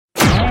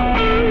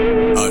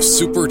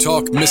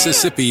SuperTalk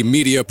Mississippi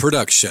media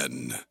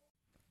production.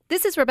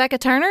 This is Rebecca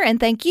Turner, and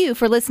thank you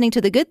for listening to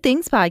the Good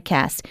Things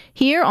Podcast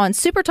here on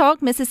SuperTalk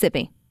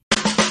Mississippi.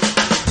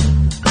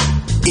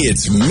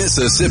 It's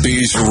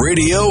Mississippi's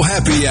Radio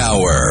Happy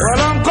Hour. Well,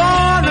 I'm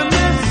going to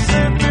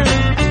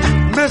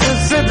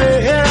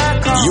Mississippi, here I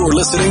come. You're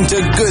listening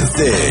to Good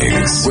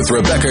Things with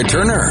Rebecca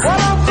Turner. Well,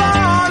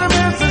 I'm going to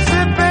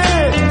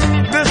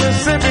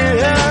Mississippi,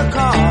 here I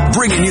come.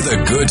 Bringing you the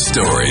good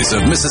stories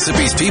of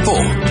Mississippi's people,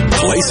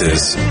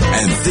 places,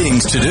 and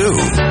things to do.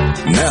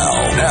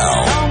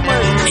 Now,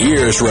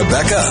 here's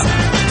Rebecca.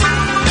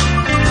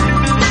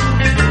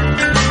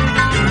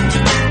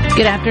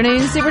 Good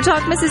afternoon,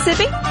 SuperTalk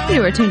Mississippi.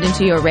 You are tuned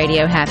into your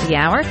Radio Happy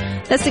Hour.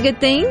 That's the Good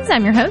Things.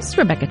 I'm your host,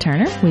 Rebecca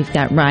Turner. We've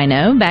got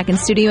Rhino back in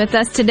studio with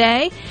us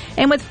today.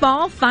 And with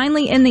fall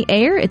finally in the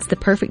air, it's the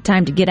perfect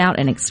time to get out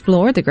and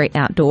explore the great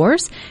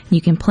outdoors.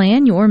 You can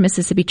plan your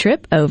Mississippi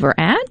trip over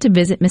at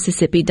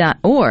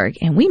visitmississippi.org.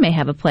 And we may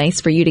have a place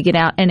for you to get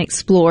out and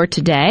explore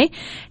today.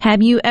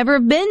 Have you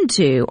ever been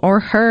to or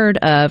heard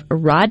of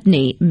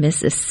Rodney,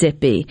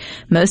 Mississippi?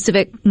 Most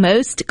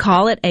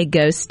call it a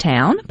ghost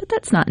town, but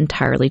that's not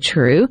entirely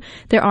true.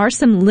 There are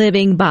some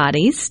living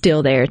bodies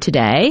still there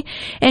today.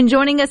 And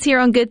joining us here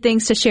on Good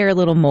Things to share a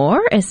little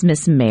more is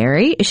Miss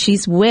Mary.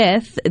 She's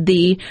with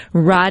the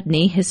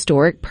Rodney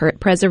Historic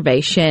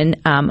Preservation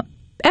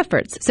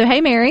efforts. So,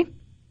 hey, Mary.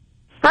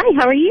 Hi,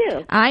 how are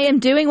you? I am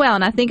doing well,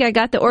 and I think I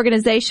got the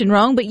organization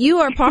wrong, but you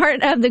are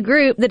part of the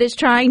group that is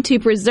trying to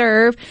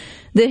preserve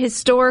the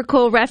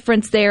historical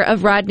reference there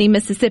of Rodney,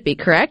 Mississippi,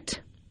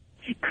 correct?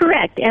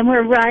 Correct, and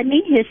we're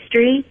Rodney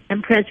History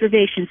and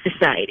Preservation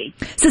Society.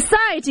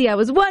 Society, I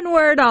was one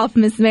word off,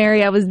 Miss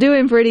Mary. I was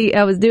doing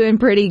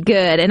pretty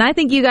good, and I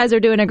think you guys are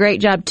doing a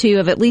great job too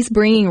of at least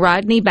bringing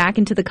Rodney back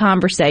into the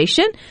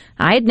conversation.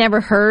 I had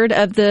never heard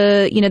of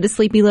the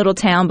sleepy little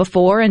town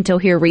before until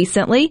here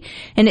recently,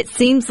 and it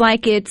seems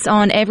like it's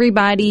on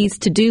everybody's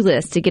to-do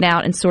list to get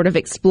out and sort of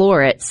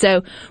explore it.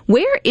 So,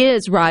 where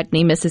is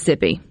Rodney,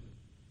 Mississippi?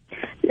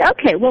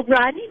 Okay, well,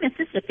 Rodney,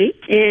 Mississippi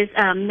is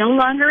no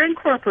longer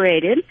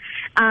incorporated,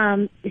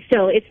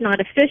 so it's not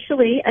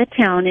officially a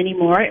town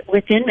anymore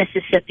within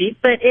Mississippi,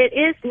 but it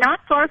is not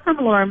far from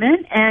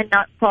Lorman and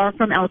not far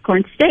from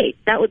Elkhorn State.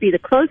 That would be the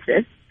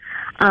closest.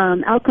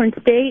 Elkhorn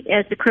State,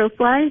 as the crow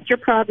flies, you're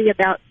probably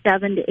about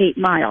 7 to 8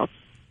 miles.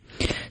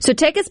 So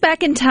take us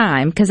back in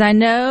time, because I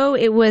know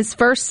it was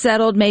first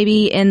settled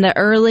maybe in the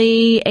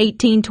early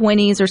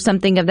 1820s or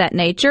something of that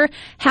nature.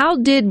 How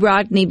did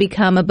Rodney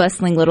become a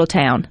bustling little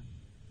town?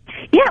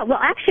 Yeah, well,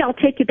 actually, I'll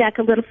take you back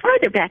a little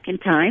farther back in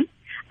time.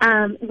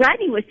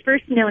 Rodney was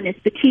first known as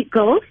Petite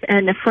Gulf,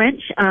 and the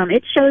French,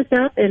 it shows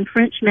up in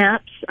French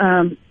maps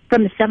from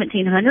the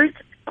 1700s,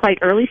 quite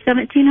early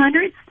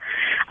 1700s.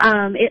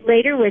 It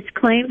later was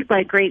claimed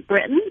by Great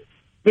Britain,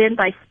 then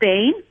by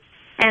Spain,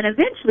 and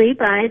eventually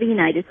by the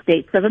United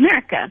States of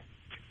America.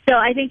 So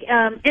I think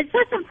it's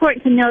also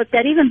important to note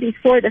that even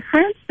before the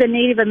French, the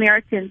Native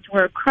Americans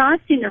were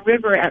crossing the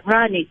river at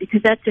Rodney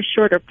because that's a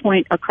shorter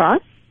point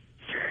across.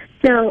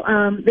 So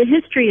the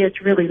history is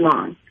really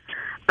long.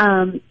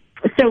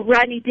 So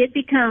Rodney did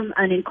become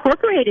an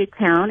incorporated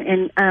town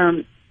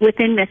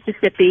within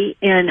Mississippi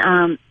in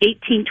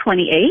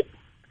 1828.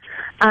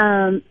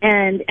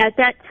 And at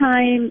that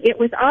time, it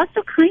was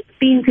also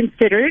being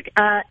considered,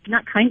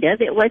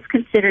 it was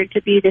considered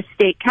to be the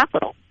state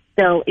capital.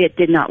 So it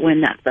did not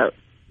win that vote.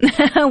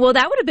 Well,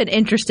 that would have been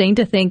interesting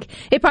to think.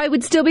 It probably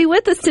would still be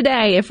with us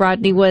today if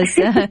Rodney was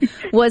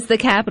the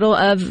capital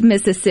of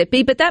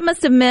Mississippi. But that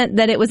must have meant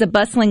that it was a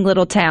bustling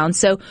little town.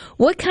 So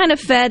what kind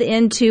of fed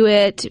into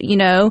it,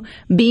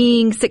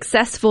 being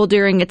successful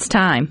during its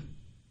time?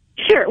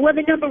 Sure. Well,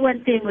 the number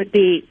one thing would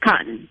be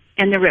cotton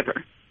and the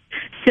river.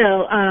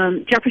 So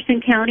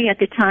Jefferson County at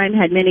the time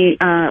had many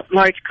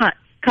large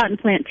cotton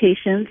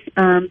plantations,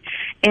 and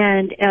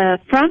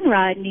from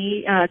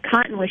Rodney,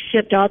 cotton was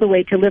shipped all the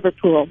way to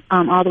Liverpool,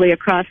 all the way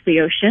across the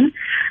ocean.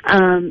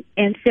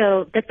 And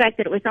so the fact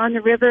that it was on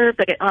the river,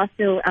 but it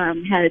also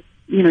had,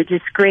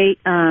 just great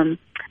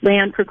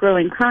land for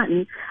growing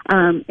cotton.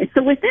 And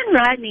so within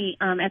Rodney,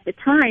 at the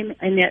time,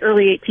 in the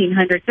early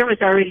 1800s, there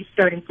was already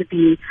starting to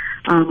be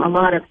a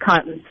lot of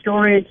cotton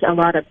storage, a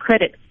lot of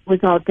credit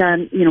was all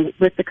done,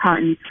 with the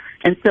cotton.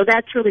 And so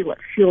that's really what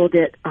fueled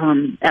it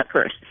at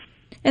first.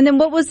 And then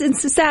what was,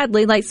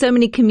 sadly, like so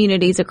many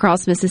communities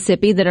across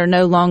Mississippi that are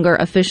no longer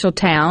official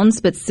towns,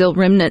 but still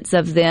remnants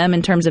of them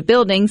in terms of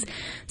buildings,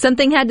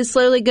 something had to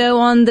slowly go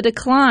on the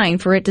decline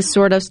for it to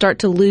sort of start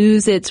to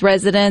lose its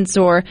residents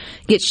or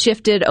get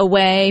shifted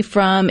away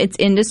from its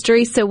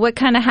industry. So what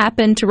kind of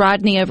happened to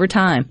Rodney over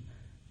time?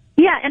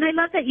 Yeah, and I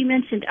love that you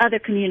mentioned other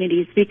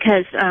communities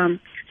because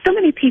so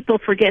many people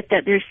forget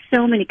that there's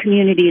so many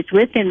communities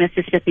within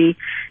Mississippi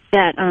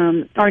that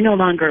are no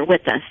longer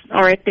with us,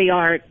 or if they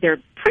are, they're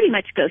pretty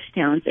much ghost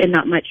towns and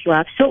not much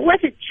left. So it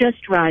wasn't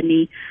just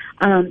Rodney.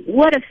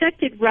 What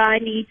affected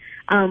Rodney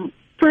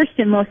first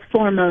and most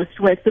foremost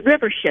was the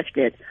river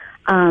shifted.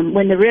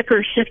 When the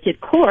river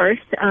shifted course,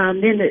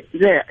 then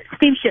the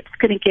steamships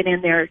couldn't get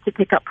in there to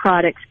pick up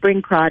products,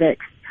 bring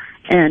products,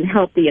 and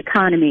help the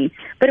economy.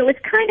 But it was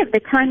kind of the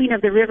timing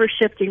of the river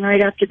shifting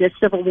right after the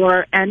Civil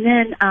War, and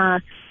then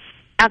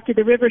after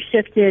the river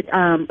shifted,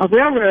 a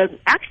railroad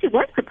actually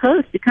was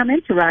proposed to come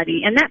into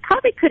Rodney, and that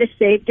probably could have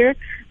saved her.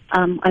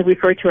 I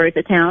refer to her as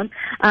a town,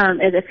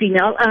 as a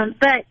female.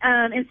 But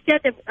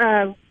instead,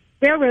 the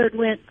railroad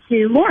went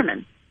to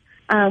Lorman.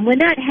 When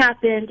that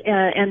happened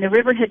and the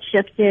river had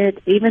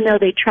shifted, even though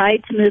they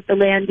tried to move the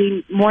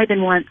landing more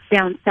than once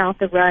down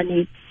south of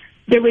Rodney,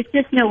 there was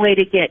just no way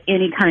to get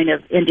any kind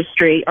of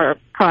industry or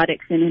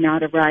products in and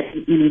out of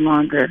Rodney any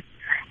longer.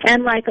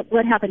 And like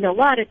what happened to a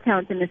lot of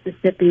towns in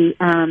Mississippi,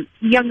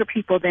 younger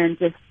people then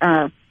just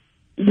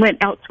went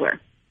elsewhere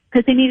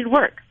because they needed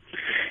work.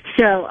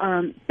 So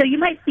you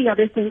might see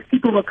other things.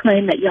 People will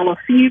claim that yellow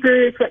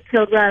fever is what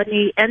killed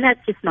Rodney, and that's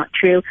just not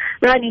true.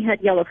 Rodney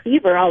had yellow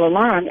fever all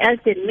along, as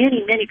did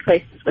many, many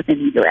places within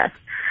the U.S.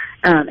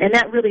 And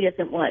that really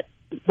isn't what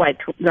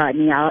wiped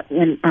Rodney out.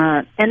 And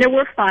there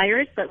were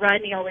fires, but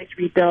Rodney always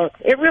rebuilt.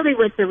 It really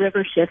was the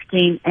river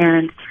shifting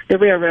and the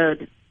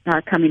railroad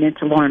coming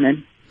into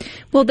Lorman.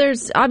 Well,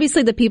 there's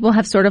obviously the people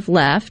have sort of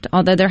left,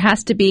 although there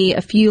has to be a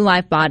few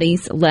live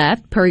bodies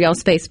left per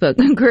y'all's Facebook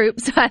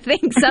group. So I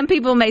think some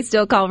people may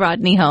still call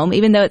Rodney home,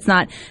 even though it's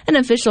not an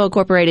official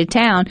incorporated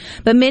town.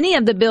 But many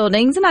of the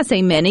buildings, and I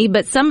say many,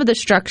 but some of the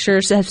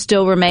structures have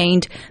still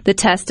remained the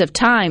test of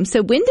time.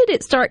 So when did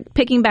it start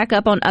picking back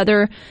up on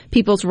other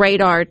people's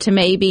radar to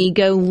maybe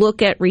go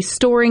look at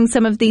restoring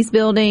some of these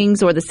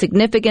buildings or the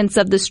significance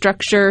of the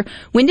structure?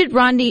 When did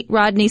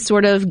Rodney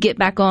sort of get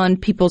back on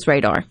people's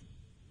radar?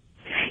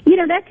 You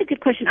know, that's a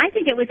good question. I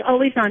think it was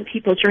always on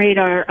people's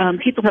radar.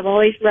 People have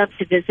always loved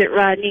to visit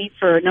Rodney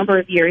for a number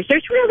of years.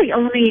 There's really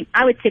only,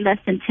 I would say, less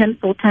than 10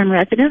 full-time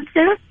residents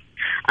there.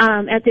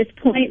 At this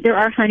point, there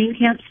are hunting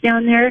camps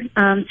down there,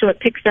 so it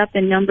picks up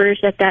in numbers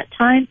at that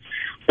time.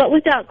 But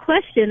without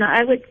question,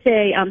 I would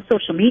say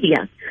social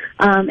media,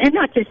 and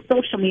not just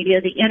social media,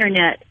 the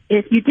Internet.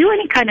 If you do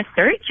any kind of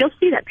search, you'll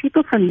see that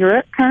people from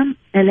Europe come,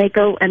 and they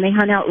go and they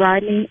hunt out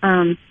Rodney.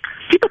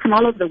 People from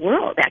all over the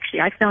world,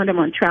 actually. I found them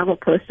on travel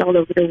posts all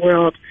over the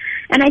world.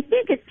 And I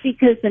think it's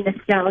because the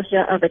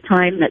nostalgia of a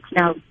time that's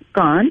now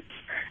gone.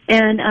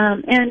 And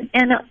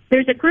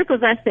there's a group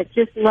of us that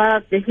just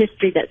love the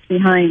history that's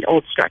behind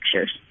old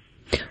structures.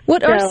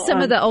 What are some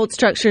of the old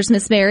structures,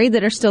 Miss Mary,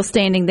 that are still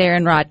standing there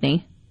in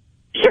Rodney?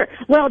 Sure.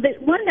 Well, the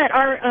one that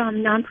our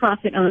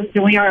nonprofit owns,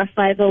 and we are a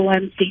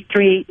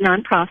 501c3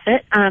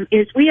 nonprofit,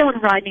 is we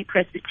own Rodney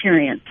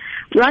Presbyterian.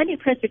 Rodney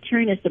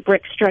Presbyterian is the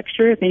brick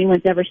structure. If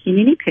anyone's ever seen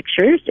any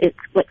pictures, it's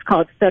what's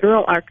called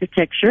federal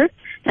architecture,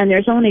 and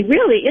there's only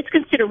really, it's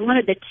considered one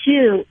of the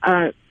two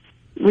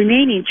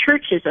remaining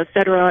churches of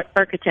federal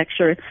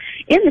architecture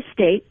in the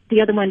state,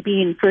 the other one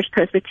being First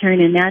Presbyterian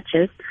in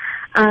Natchez.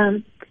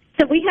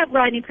 So we have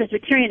Rodney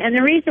Presbyterian, and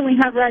the reason we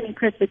have Rodney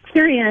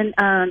Presbyterian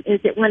is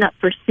it went up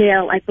for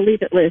sale, I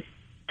believe it was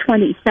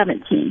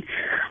 2017.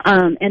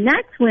 And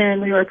that's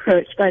when we were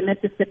approached by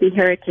Mississippi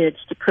Heritage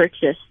to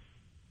purchase,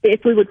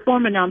 if we would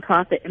form a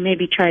nonprofit and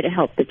maybe try to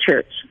help the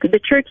church, because the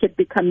church had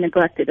become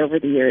neglected over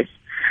the years.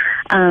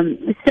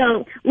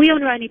 So we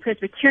own Rodney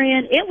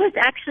Presbyterian. It was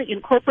actually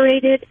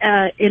incorporated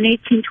in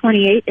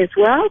 1828 as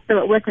well, so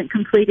it wasn't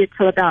completed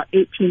till about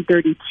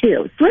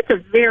 1832. So it's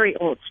a very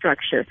old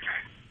structure.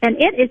 And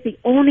it is the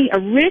only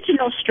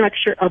original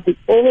structure of the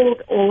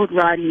old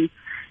Rodney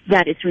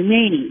that is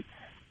remaining.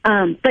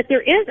 But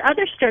there is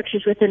other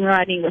structures within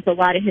Rodney with a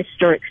lot of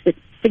historic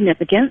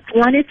significance.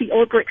 One is the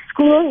Old Brick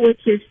School,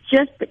 which is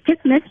it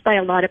gets missed by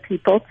a lot of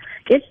people.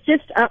 It's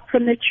just up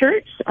from the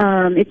church.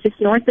 It's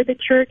just north of the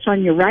church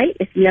on your right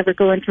if you ever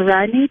go into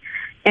Rodney.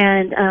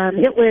 And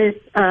it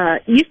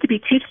used to be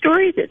 2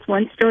 stories. It's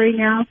 1 story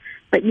now.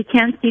 But you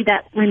can see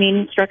that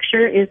remaining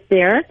structure is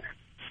there.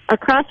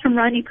 Across from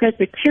Rodney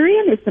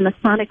Presbyterian is the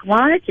Masonic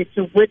Lodge. It's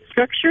a wood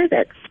structure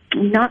that's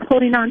not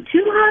holding on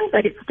too long,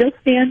 but it's still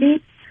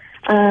standing.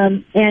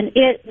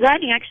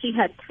 Rodney actually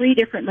had 3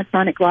 different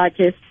Masonic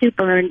lodges, 2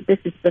 burned. This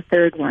is the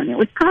 3rd one. It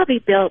was probably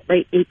built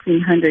late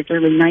 1800s,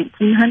 early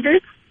 1900s.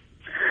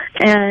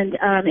 And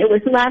it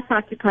was last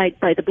occupied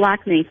by the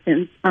Black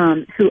Masons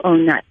who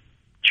owned that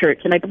church,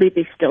 and I believe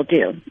they still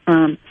do.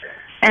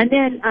 And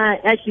then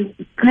as you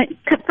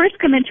first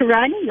come into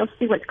Rodney, you'll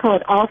see what's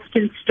called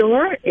Alston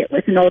Store. It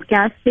was an old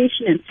gas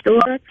station and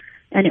store,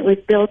 and it was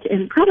built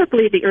in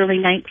probably the early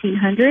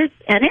 1900s,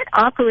 and it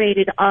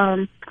operated all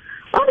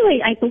the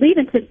way, I believe,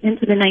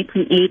 into the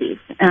 1980s.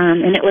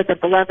 And it was a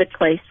beloved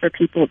place for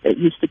people that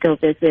used to go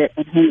visit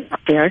and hang out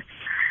there.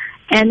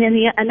 And then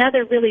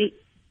another really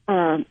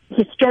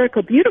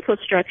historical, beautiful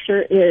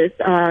structure is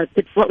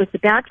what was the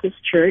Baptist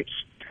Church.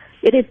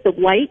 It is the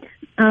white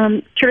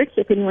church,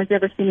 if anyone's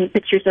ever seen any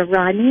pictures of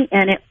Rodney,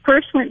 and it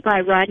first went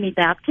by Rodney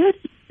Baptist.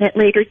 It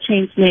later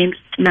changed names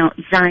to Mount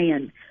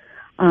Zion.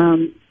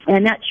 And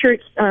that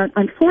church,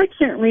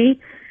 unfortunately,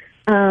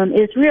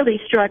 is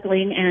really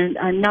struggling, and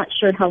I'm not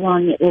sure how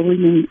long it will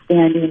remain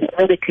standing. It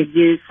really could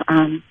use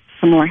some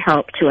more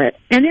help to it.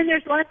 And then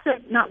there's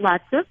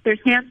there's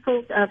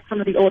handfuls of some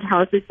of the old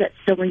houses that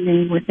still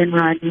remain within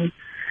Rodney.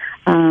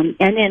 And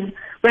then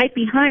right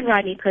behind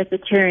Rodney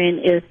Presbyterian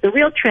is the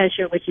real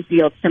treasure, which is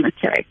the old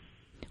cemetery.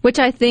 Which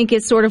I think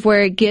is sort of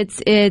where it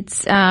gets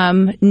its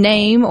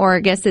name, or I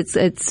guess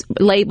its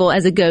label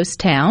as a ghost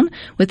town,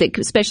 with it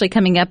especially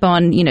coming up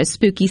on,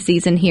 spooky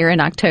season here in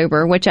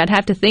October, which I'd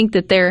have to think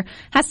that there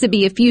has to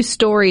be a few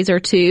stories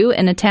or two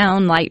in a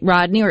town like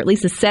Rodney, or at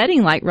least a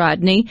setting like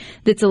Rodney,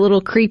 that's a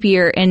little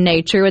creepier in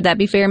nature. Would that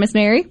be fair, Miss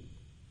Mary?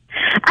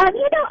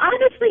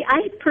 Honestly,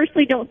 I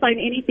personally don't find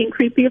anything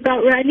creepy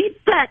about Rodney,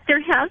 but there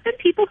have been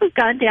people who've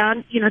gone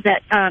down,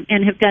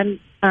 and have done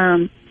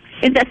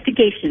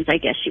investigations, I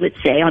guess you would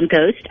say, on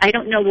ghosts. I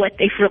don't know what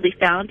they've really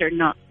found or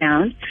not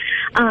found.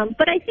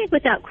 But I think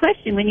without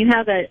question, when you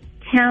have a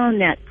town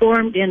that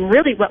formed in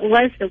really what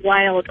was the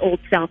wild old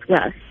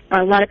Southwest,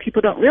 a lot of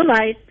people don't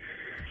realize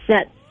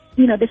that,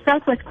 the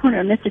southwest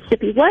corner of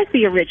Mississippi was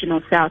the original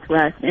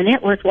Southwest, and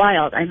it was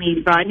wild. I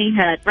mean, Rodney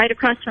had right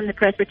across from the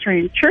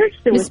Presbyterian Church.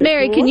 Miss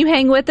Mary, can you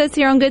hang with us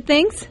here on Good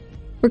Things?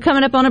 We're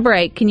coming up on a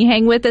break. Can you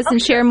hang with us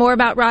and share more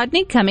about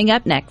Rodney? Coming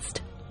up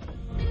next.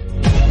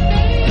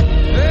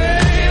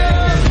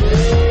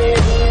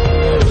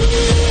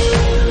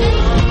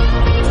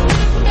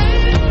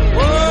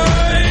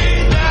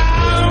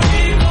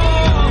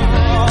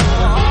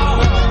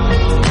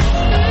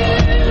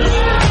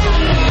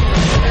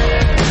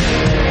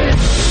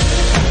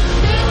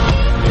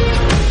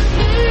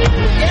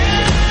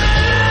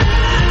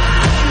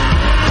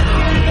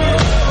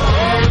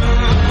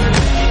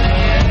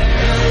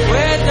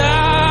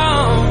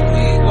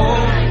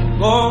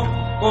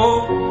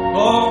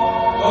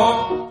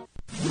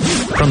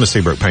 From the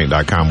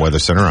SeabrookPaint.com Weather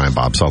Center, I'm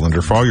Bob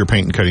Sullender. For all your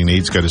paint and coating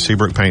needs, go to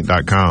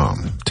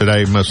SeabrookPaint.com.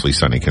 Today, mostly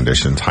sunny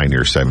conditions, high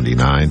near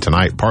 79.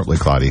 Tonight, partly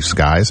cloudy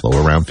skies,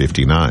 low around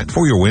 59.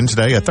 For your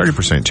Wednesday, a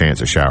 30%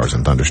 chance of showers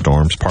and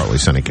thunderstorms, partly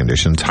sunny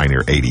conditions, high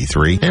near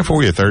 83. And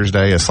for your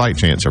Thursday, a slight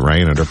chance of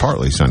rain under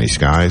partly sunny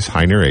skies,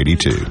 high near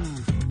 82.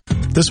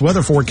 This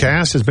weather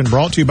forecast has been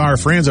brought to you by our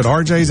friends at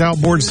RJ's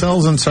Outboard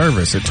Sales and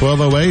Service at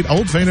 1208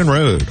 Old Fannin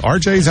Road.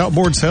 RJ's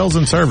Outboard Sales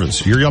and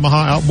Service, your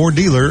Yamaha outboard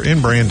dealer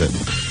in Brandon.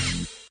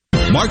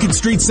 Market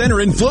Street Center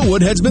in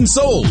Flowood has been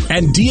sold,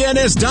 and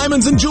DNS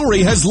Diamonds and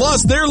Jewelry has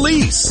lost their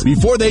lease.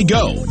 Before they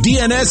go,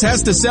 DNS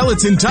has to sell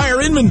its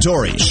entire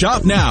inventory.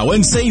 Shop now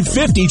and save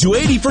 50 to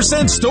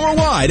 80%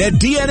 store-wide at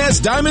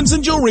DNS Diamonds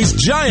and Jewelry's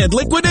giant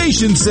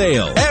liquidation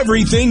sale.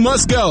 Everything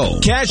must go.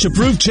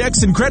 Cash-approved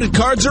checks and credit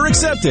cards are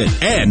accepted,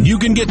 and you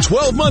can get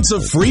 12 months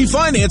of free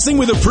financing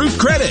with approved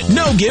credit.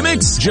 No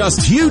gimmicks,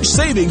 just huge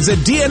savings at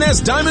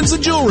DNS Diamonds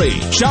and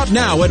Jewelry. Shop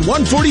now at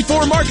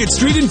 144 Market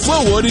Street in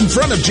Flowood in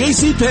front of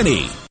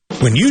JCPenney.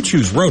 When you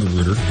choose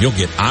Roto-Rooter, you'll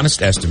get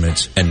honest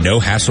estimates and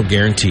no hassle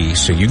guarantees,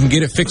 so you can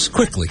get it fixed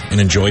quickly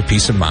and enjoy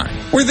peace of mind.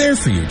 We're there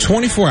for you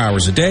 24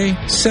 hours a day,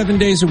 7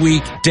 days a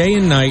week, day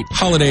and night,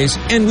 holidays,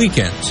 and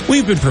weekends.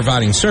 We've been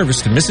providing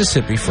service to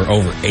Mississippi for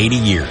over 80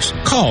 years.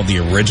 Call the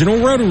original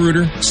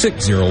Roto-Rooter,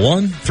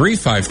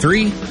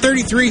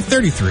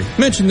 601-353-3333.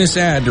 Mention this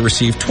ad to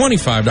receive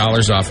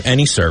 $25 off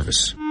any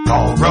service.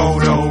 Call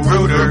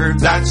Roto-Rooter,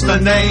 that's the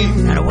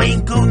name. And away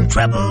go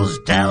troubles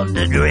down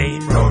the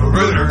drain.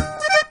 Roto-Rooter.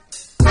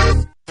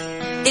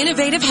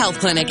 Innovative Health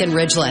Clinic in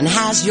Ridgeland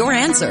has your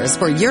answers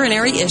for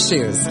urinary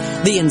issues.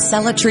 The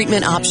Encella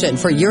treatment option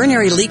for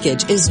urinary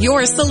leakage is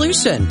your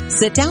solution.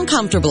 Sit down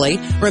comfortably,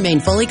 remain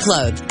fully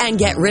clothed, and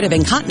get rid of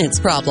incontinence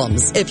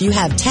problems. If you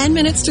have 10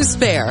 minutes to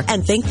spare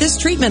and think this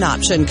treatment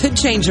option could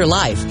change your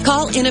life,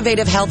 call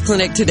Innovative Health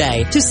Clinic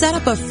today to set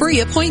up a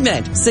free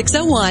appointment.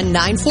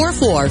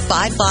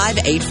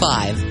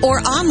 601-944-5585 or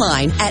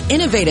online at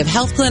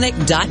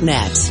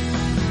innovativehealthclinic.net.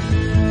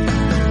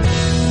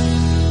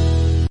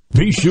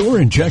 Be sure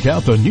and check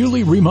out the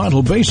newly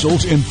remodeled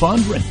Basil's in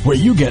Fondren, where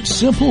you get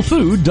simple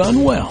food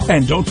done well.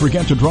 And don't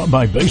forget to drop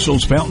by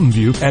Basil's Fountain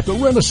View at the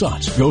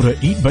Renaissance. Go to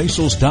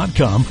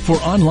eatbasils.com for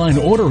online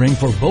ordering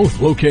for both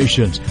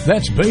locations.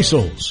 That's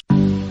Basil's.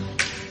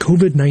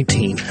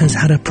 COVID-19 has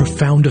had a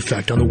profound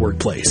effect on the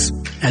workplace.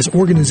 As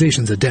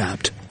organizations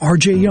adapt,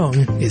 RJ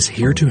Young is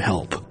here to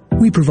help.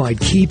 We provide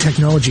key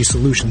technology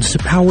solutions to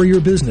power your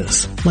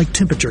business, like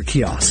temperature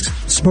kiosks,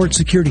 smart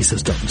security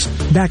systems,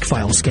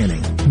 backfile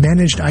scanning,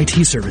 managed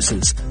IT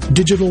services,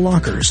 digital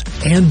lockers,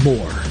 and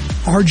more.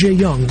 RJ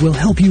Young will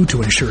help you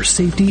to ensure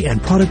safety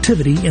and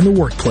productivity in the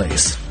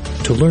workplace.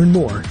 To learn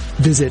more,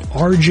 visit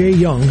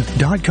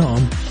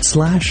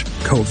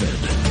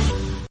rjyoung.com/COVID.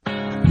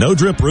 No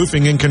Drip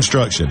Roofing and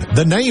Construction.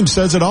 The name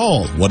says it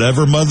all.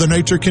 Whatever Mother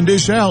Nature can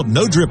dish out,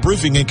 No Drip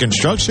Roofing and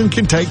Construction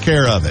can take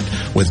care of it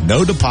with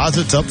no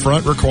deposits up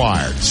front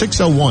required.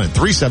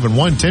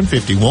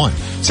 601-371-1051.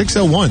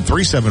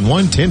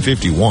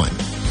 601-371-1051.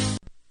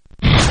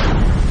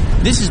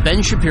 This is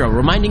Ben Shapiro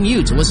reminding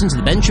you to listen to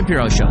The Ben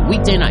Shapiro Show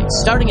weekday nights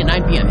starting at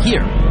 9 p.m.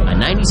 here on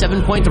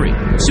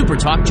 97.3 Super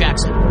Talk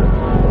Jackson.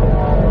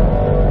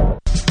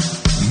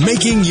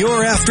 Making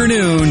your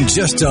afternoon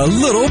just a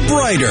little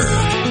brighter.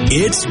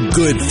 It's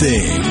Good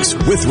Things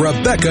with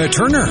Rebecca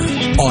Turner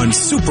on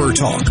Super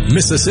Talk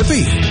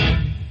Mississippi.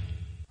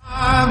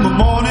 I'm a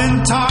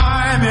morning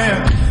time,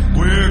 yeah.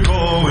 We're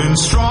going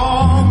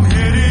strong,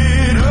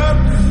 headed up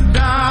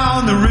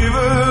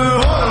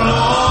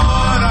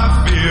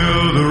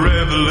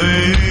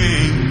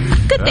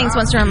Things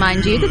wants to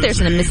remind you that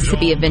there's a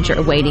Mississippi adventure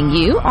awaiting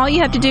you. All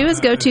you have to do is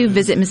go to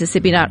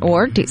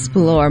visitmississippi.org to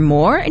explore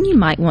more, and you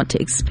might want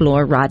to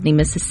explore Rodney,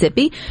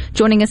 Mississippi.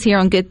 Joining us here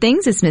on Good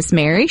Things is Miss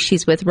Mary.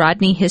 She's with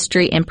Rodney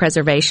History and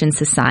Preservation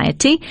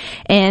Society,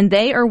 and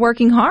they are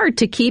working hard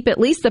to keep at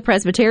least the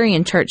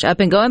Presbyterian Church up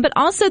and going, but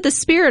also the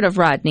spirit of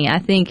Rodney, I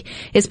think,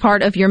 is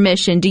part of your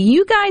mission. Do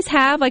you guys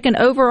have like an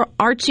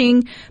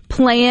overarching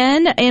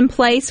plan in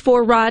place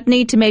for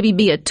Rodney to maybe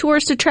be a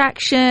tourist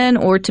attraction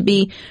or to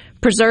be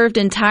preserved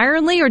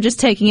entirely, or just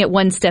taking it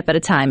one step at a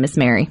time, Miss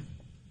Mary?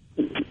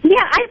 Yeah,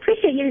 I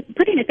appreciate you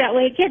putting it that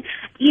way again.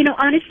 You know,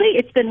 honestly,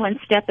 it's been one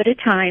step at a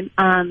time.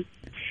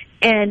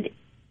 And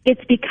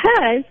it's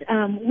because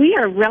we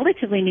are a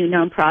relatively new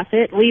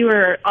nonprofit. We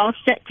were all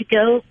set to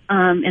go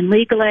and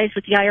legalize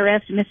with the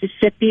IRS in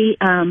Mississippi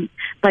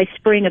by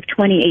spring of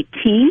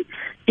 2018.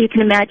 So you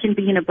can imagine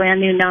being a brand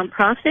new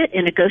nonprofit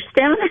in a ghost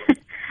town.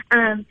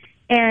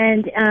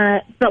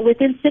 But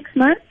within 6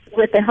 months,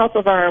 with the help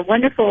of our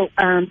wonderful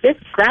just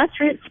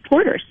grassroots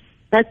supporters,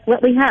 that's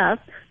what we have,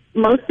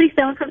 mostly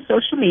found from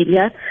social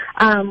media,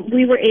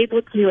 we were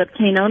able to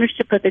obtain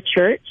ownership of the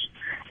church,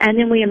 and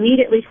then we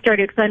immediately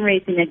started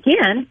fundraising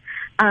again.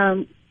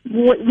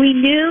 We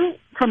knew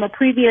from a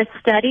previous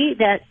study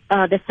that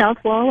the south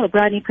wall of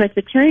Rodney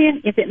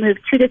Presbyterian, if it moved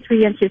 2 to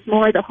 3 inches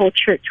more, the whole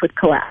church would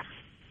collapse.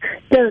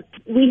 So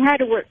we had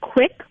to work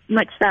quick,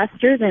 much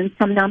faster than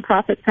some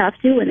nonprofits have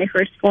to when they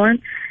first form,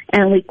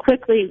 and we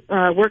quickly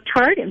worked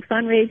hard and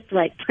fundraised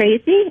like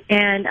crazy,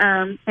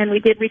 and we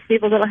did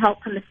receive a little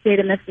help from the state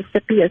of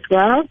Mississippi as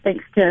well,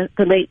 thanks to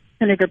the late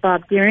Senator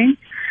Bob Deering.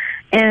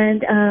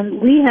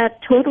 And we have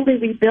totally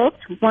rebuilt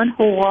one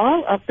whole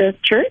wall of the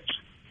church,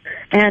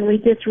 and we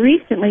just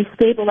recently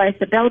stabilized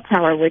the bell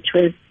tower, which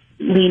was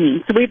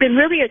leaning. So we've been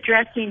really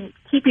addressing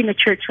keeping the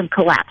church from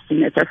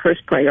collapsing as our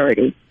first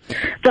priority.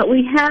 But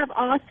we have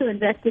also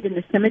invested in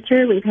the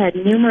cemetery. We've had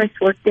numerous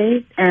work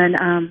days,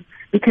 and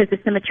because the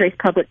cemetery is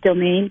public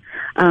domain,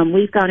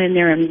 we've gone in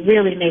there and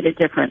really made a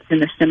difference in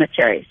the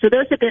cemetery. So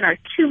those have been our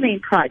two main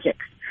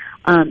projects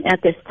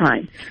at this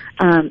time.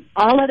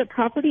 All other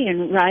property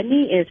in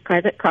Rodney is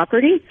private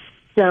property.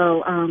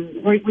 So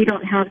we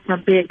don't have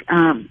some big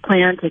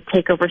plan to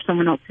take over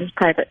someone else's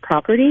private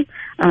property.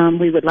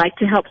 We would like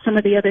to help some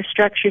of the other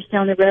structures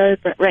down the road,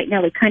 but right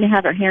now we kind of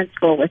have our hands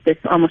full with this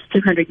almost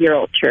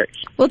 200-year-old church.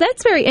 Well,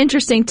 that's very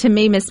interesting to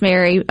me, Miss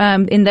Mary,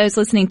 in those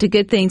listening to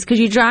Good Things, because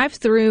you drive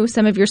through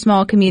some of your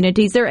small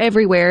communities. They're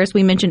everywhere, as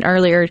we mentioned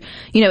earlier,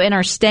 in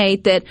our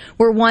state, that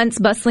were once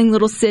bustling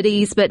little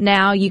cities, but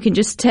now you can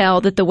just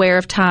tell that the wear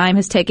of time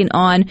has taken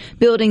on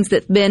buildings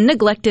that have been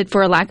neglected,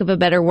 for a lack of a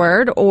better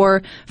word,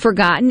 or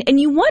forgotten. And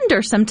you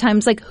wonder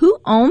sometimes, like, who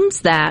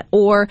owns that?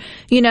 Or,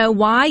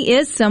 why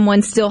is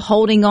someone still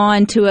holding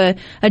on to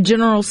a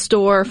general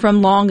store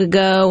from long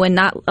ago and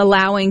not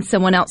allowing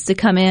someone else to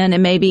come in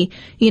and maybe,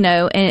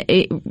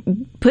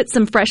 put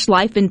some fresh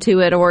life into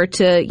it, or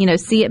to,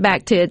 see it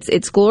back to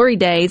its glory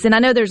days? And I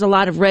know there's a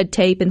lot of red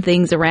tape and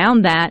things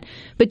around that,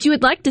 but you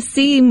would like to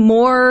see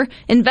more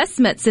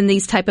investments in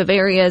these type of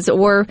areas,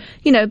 or,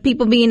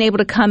 people being able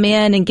to come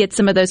in and get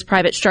some of those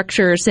private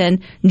structures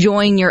and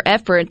join your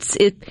efforts.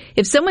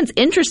 If someone's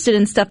interested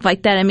in stuff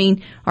like that, I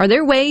mean, are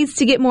there ways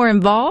to get more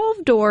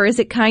involved, or is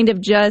it kind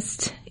of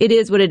just, it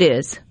is what it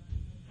is?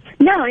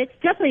 No, it's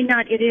definitely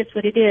not it is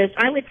what it is.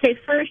 I would say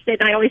first, and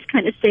I always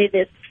kind of say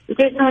this,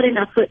 there's not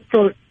enough foot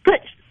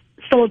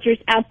soldiers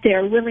out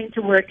there willing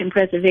to work in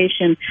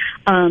preservation,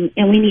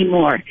 and we need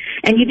more.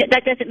 And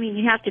that doesn't mean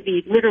you have to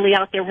be literally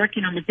out there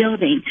working on the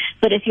building,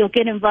 but if you'll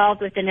get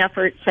involved with an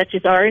effort such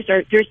as ours,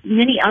 or there's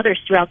many others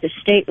throughout the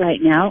state right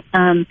now,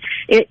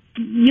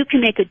 you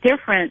can make a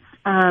difference.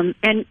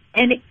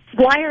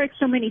 Why are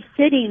so many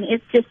sitting?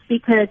 It's just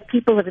because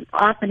people have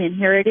often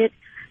inherited.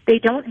 They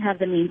don't have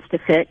the means to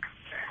fix.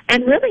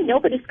 And really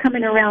nobody's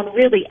coming around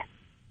really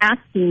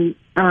asking,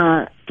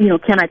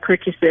 can I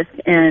purchase this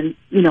and,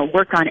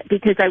 work on it?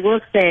 Because I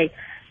will say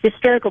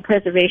historical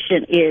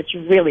preservation is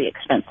really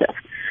expensive.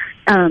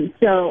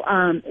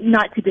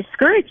 Not to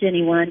discourage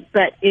anyone,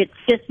 but it's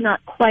just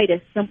not quite as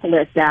simple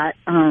as that,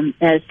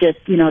 as just,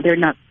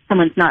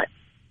 someone's not,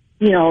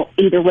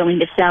 either willing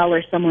to sell,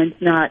 or someone's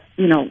not,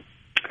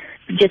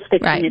 just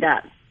fixing it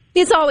up.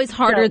 It's always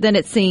harder than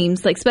it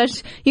seems. Like,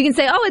 especially, you can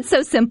say, "Oh, it's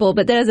so simple,"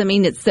 but that doesn't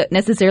mean it's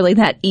necessarily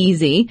that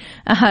easy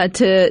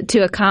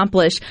to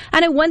accomplish. I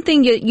know one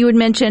thing you had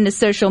mentioned is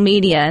social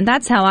media, and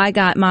that's how I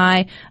got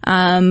my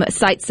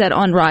sights set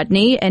on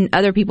Rodney. And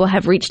other people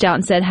have reached out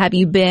and said, "Have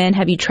you been?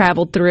 Have you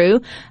traveled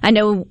through?" I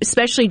know,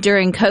 especially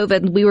during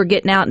COVID, we were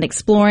getting out and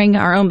exploring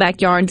our own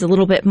backyards a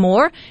little bit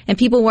more, and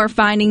people were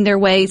finding their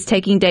ways,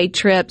 taking day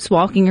trips,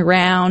 walking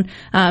around,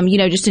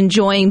 just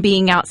enjoying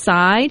being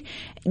outside.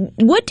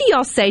 What do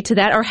y'all say to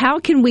that, or how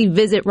can we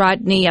visit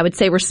Rodney, I would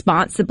say,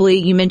 responsibly?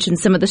 You mentioned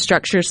some of the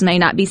structures may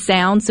not be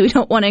sound, so we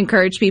don't want to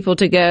encourage people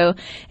to go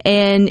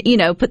and,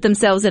 put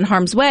themselves in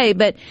harm's way.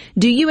 But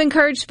do you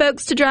encourage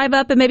folks to drive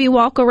up and maybe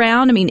walk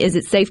around? I mean, is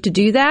it safe to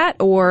do that,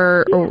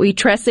 or are we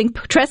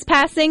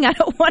trespassing? I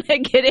don't want to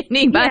get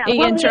anybody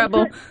in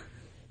trouble.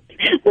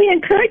 We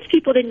encourage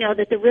people to know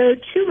that the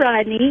road to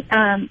Rodney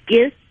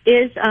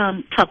is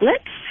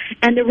public,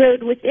 and the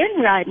road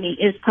within Rodney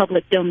is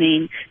public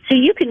domain. So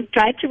you can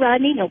drive to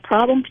Rodney, no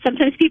problem.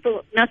 Sometimes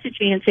people message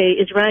me and say,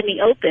 "Is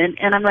Rodney open?"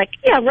 And I'm like,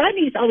 "Yeah,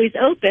 Rodney's always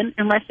open,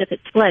 unless if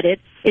it's flooded.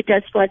 It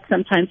does flood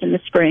sometimes in the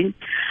spring."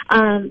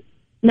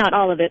 Not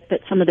all of it,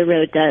 but some of the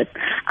road does.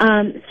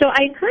 So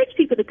I encourage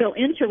people to go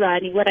into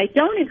Rodney. What I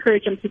don't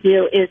encourage them to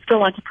do is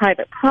go onto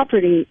private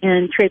property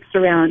and traipse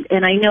around.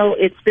 And I know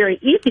it's very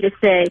easy to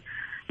say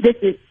this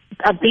is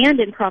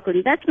abandoned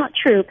property. That's not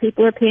true.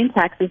 People are paying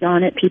taxes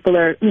on it. People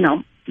are,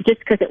 just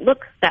because it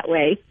looks that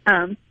way.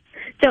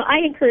 So I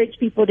encourage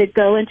people to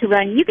go into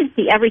Rodney. You can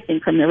see everything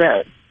from the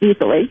road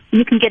easily.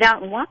 You can get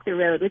out and walk the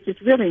road, which is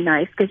really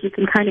nice because you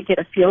can kind of get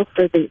a feel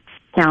for the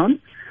town.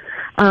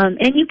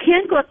 And you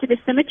can go up to the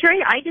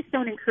cemetery. I just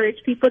don't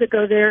encourage people to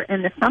go there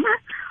in the summer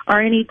or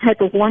any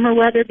type of warmer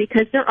weather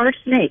because there are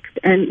snakes.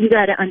 And you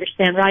got to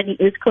understand, Rodney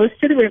is close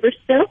to the river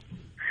still.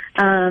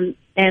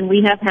 And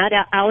we have had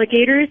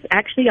alligators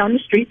actually on the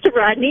streets of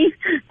Rodney.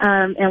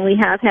 And we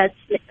have had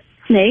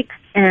snakes.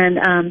 And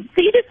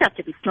so you just have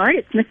to be smart.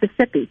 It's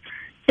Mississippi.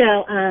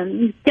 So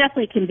you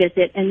definitely can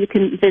visit, and you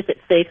can visit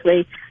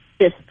safely.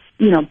 Just,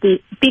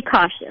 be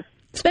cautious.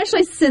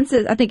 Especially since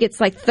I think it's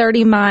like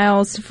 30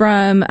 miles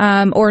from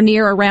or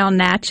near around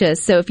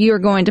Natchez. So if you are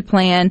going to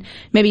plan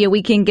maybe a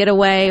weekend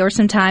getaway or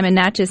some time in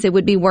Natchez, it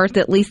would be worth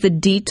at least the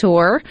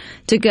detour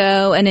to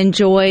go and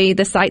enjoy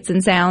the sights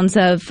and sounds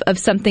of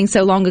something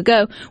so long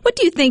ago. What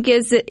do you think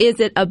is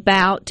it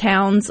about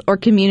towns or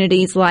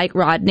communities like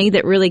Rodney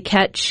that really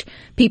catch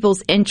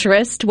people's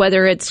interest,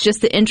 whether it's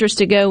just the interest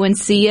to go and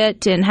see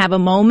it and have a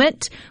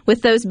moment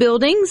with those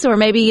buildings, or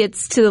maybe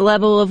it's to the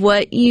level of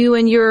what you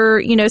and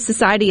your,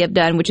 society have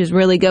done, which is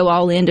really go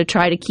all in to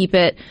try to keep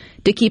it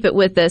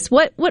with us.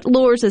 What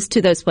lures us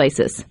to those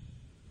places?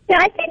 Yeah,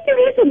 I think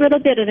there is a little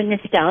bit of a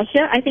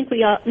nostalgia. I think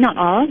we all, not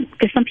all,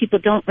 because some people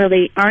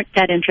aren't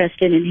that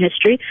interested in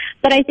history,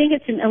 but I think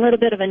it's a little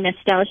bit of a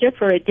nostalgia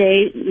for a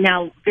day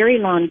now very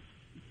long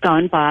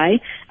gone by,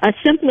 a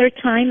simpler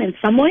time in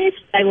some ways.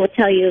 I will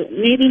tell you,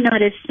 maybe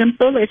not as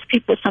simple as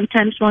people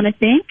sometimes want to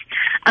think.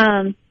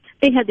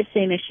 They had the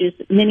same issues,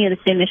 many of the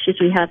same issues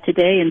we have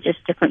today in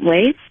just different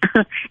ways,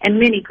 and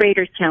many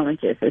greater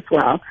challenges as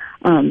well,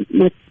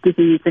 with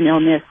disease and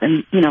illness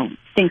and,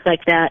 things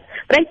like that.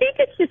 But I think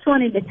it's just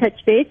wanting to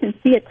touch base and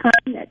see a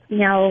time that's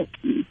now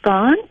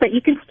gone, but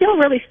you can still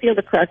really feel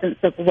the presence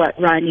of what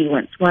Rodney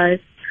once was.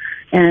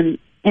 And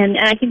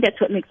I think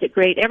that's what makes it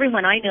great.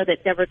 Everyone I know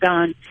that's ever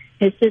gone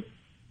has just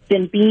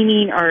been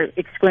beaming or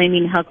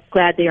exclaiming how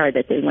glad they are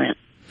that they went.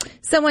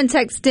 Someone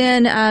texted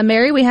in,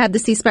 Mary, we have the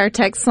C Spire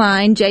text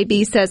line.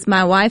 JB says,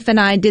 my wife and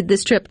I did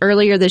this trip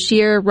earlier this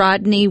year.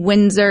 Rodney,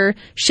 Windsor,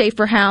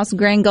 Schaefer House,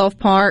 Grand Gulf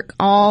Park,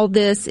 all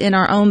this in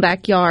our own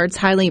backyards.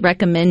 Highly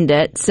recommend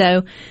it.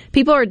 So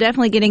people are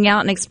definitely getting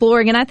out and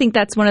exploring. And I think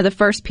that's one of the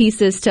first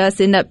pieces to us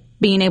end up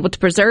being able to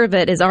preserve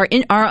it is our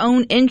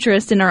own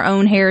interest in our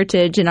own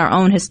heritage and our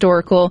own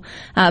historical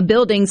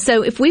buildings.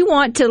 So if we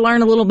want to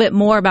learn a little bit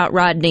more about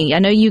Rodney, I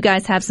know you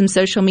guys have some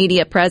social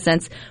media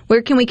presence.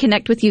 Where can we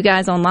connect with you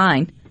guys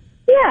online?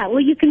 Yeah,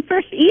 well, you can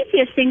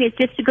easiest thing is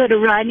just to go to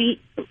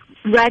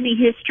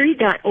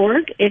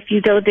RodneyHistory.org. If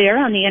you go there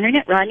on the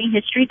internet,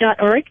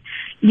 RodneyHistory.org,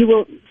 you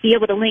will be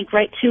able to link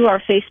right to our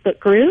Facebook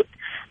group.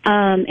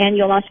 And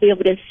you'll also be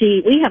able to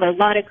see, we have a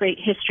lot of great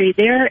history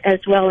there, as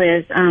well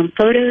as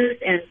photos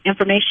and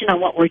information on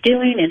what we're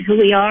doing and who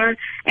we are.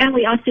 And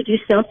we also do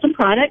sell some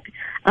product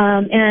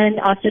and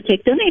also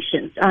take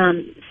donations.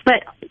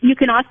 But you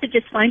can also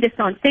just find us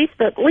on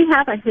Facebook. We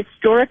have a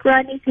historic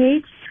Rodney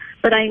page,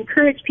 but I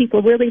encourage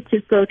people really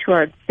to go to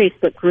our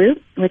Facebook group,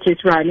 which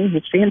is Rodney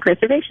History and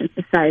Preservation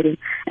Society.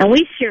 And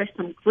we share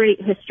some great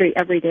history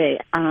every day,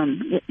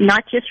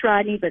 not just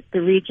Rodney, but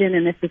the region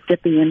and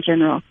Mississippi in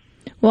general.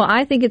 Well,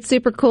 I think it's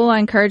super cool. I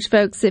encourage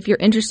folks, if you're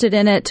interested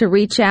in it, to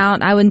reach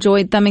out. I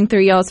enjoyed thumbing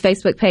through y'all's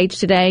Facebook page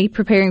today,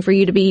 preparing for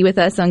you to be with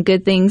us on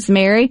Good Things,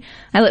 Mary.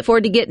 I look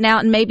forward to getting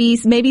out and maybe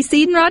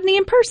seeing Rodney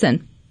in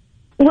person.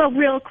 Well,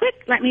 real quick,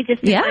 let me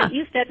just invite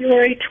you.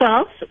 February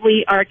 12th,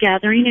 we are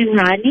gathering in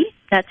Rodney.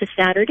 That's a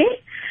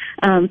Saturday,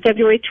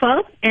 February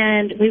 12th,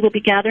 and we will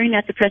be gathering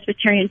at the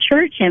Presbyterian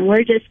Church, and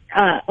we're just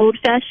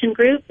old-fashioned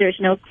group. There's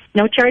no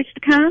charge to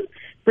come.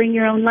 Bring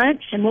your own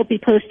lunch, and we'll be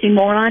posting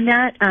more on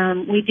that.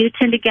 We do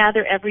tend to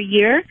gather every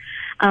year.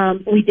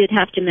 We did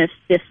have to miss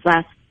this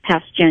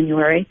past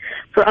January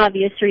for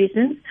obvious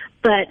reasons,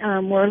 but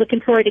we're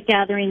looking forward to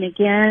gathering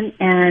again.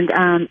 And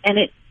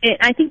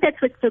I think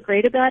that's what's so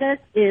great about us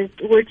is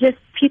we're just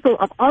people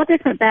of all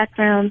different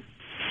backgrounds,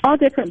 all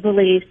different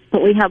beliefs,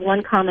 but we have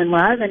one common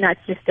love, and that's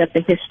just of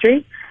the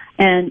history.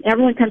 And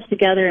everyone comes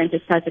together and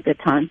just has a good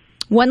time.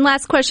 One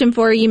last question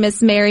for you,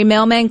 Miss Mary.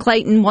 Mailman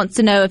Clayton wants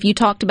to know if you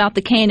talked about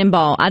the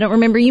cannonball. I don't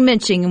remember you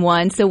mentioning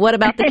one, so what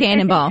about the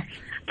cannonball?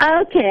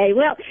 Okay,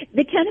 well,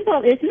 the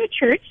cannonball is in the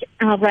church,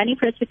 Rodney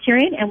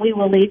Presbyterian, and we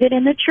will leave it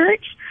in the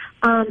church.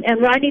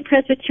 And Rodney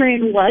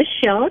Presbyterian was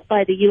shelled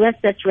by the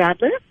USS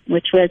Rattler,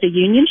 which was a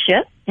Union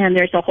ship, and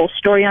there's a whole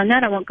story on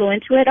that. I won't go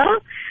into it all.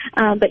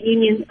 But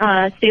Union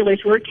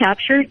sailors were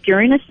captured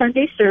during a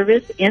Sunday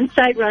service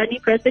inside Rodney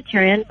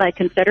Presbyterian by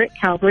Confederate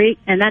cavalry,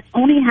 and that's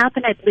only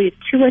happened, I believe,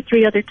 2 or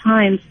 3 other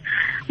times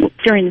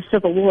during the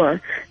Civil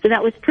War. So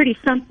that was pretty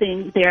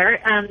something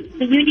there.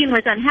 The Union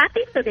was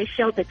unhappy, so they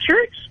shelled the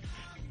church,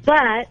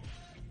 but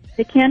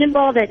the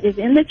cannonball that is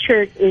in the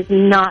church is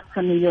not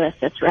from the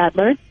USS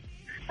Rattler.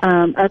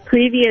 A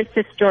previous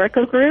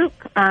historical group,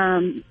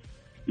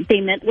 they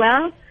meant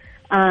well.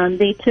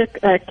 They took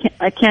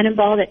a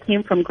cannonball that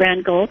came from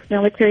Grand Gulf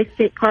Military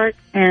State Park,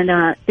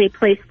 and they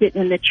placed it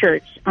in the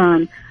church.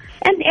 And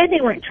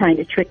they weren't trying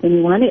to trick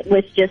anyone. It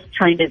was just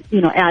trying to,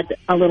 add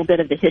a little bit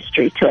of the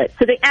history to it.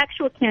 So the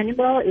actual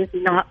cannonball is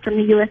not from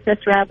the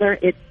USS Rattler.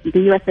 The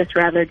USS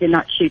Rattler did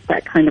not shoot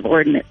that kind of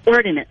ordnance.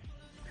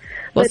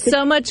 Well,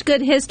 so much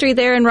good history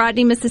there in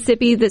Rodney,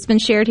 Mississippi that's been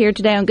shared here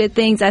today on Good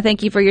Things. I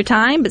thank you for your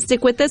time, but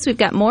stick with us. We've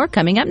got more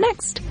coming up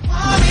next.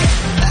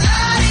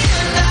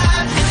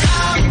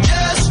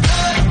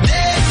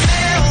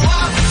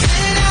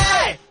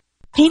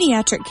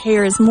 Pediatric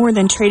care is more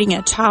than treating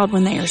a child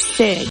when they are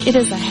sick. It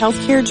is a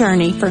healthcare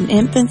journey from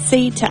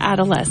infancy to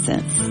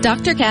adolescence.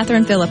 Dr.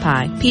 Catherine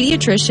Philippi,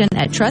 pediatrician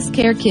at Trust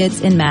Care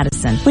Kids in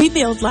Madison. We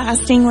build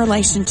lasting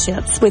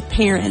relationships with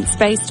parents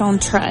based on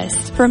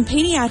trust. From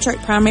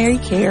pediatric primary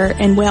care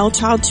and well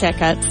child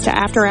checkups to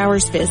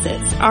after-hours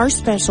visits, our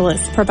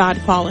specialists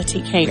provide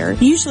quality care,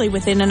 usually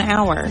within an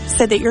hour,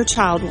 so that your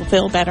child will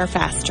feel better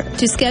faster.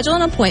 To schedule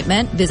an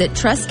appointment, visit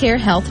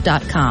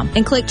TrustCareHealth.com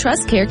and click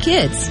Trust Care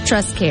Kids.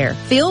 Trust Care.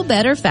 Feel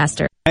better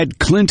faster. At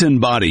Clinton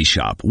Body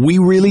Shop, we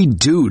really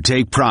do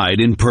take pride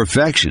in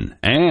perfection,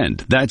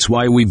 and that's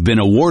why we've been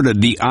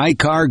awarded the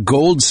ICAR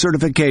Gold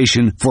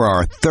certification for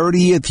our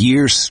 30th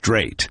year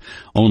straight.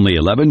 Only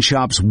 11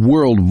 shops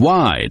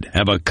worldwide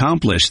have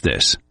accomplished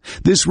this.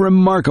 This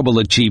remarkable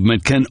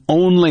achievement can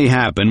only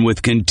happen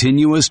with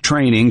continuous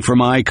training from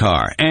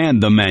ICAR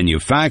and the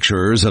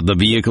manufacturers of the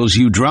vehicles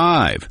you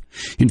drive.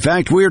 In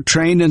fact, we're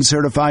trained and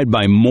certified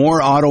by more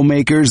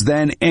automakers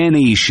than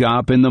any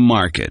shop in the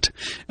market.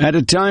 At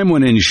a time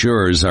when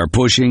insurers are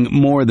pushing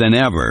more than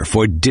ever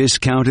for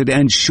discounted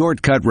and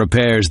shortcut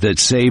repairs that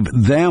save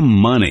them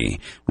money,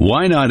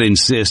 why not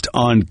insist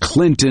on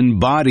Clinton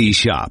Body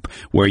Shop,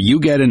 where you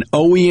get an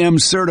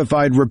OEM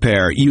certified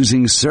repair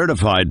using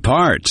certified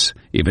parts?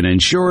 If an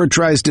insurer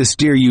tries to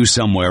steer you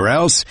somewhere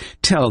else,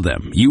 tell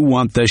them you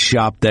want the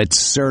shop that's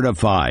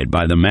certified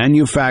by the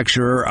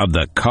manufacturer of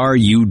the car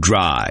you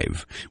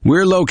drive.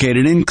 We're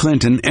located in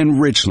Clinton and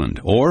Richland,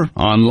 or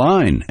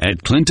online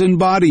at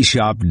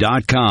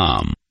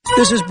ClintonBodyShop.com.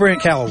 This is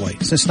Brent Callaway.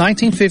 Since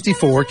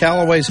 1954,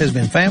 Callaway's has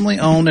been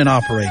family-owned and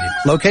operated.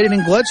 Located in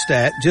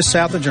Gluckstadt, just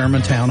south of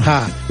Germantown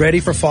High. Ready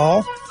for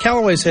fall?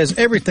 Callaway's has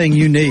everything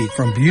you need,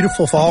 from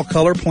beautiful fall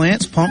color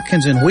plants,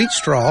 pumpkins, and wheat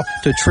straw,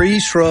 to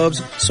trees,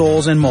 shrubs,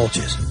 soils, and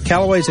mulches.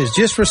 Callaway's has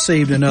just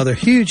received another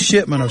huge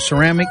shipment of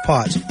ceramic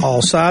pots.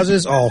 All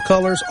sizes, all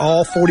colors,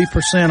 all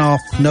 40%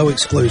 off, no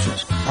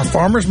exclusions. Our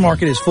farmers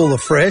market is full of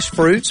fresh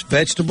fruits,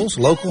 vegetables,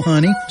 local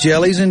honey,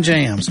 jellies, and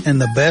jams,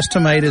 and the best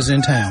tomatoes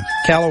in town.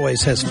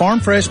 Callaway's has farm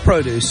fresh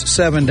produce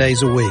 7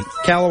 days a week.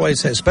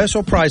 Callaway's has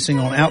special pricing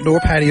on outdoor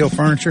patio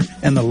furniture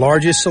and the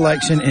largest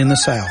selection in the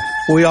South.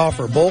 We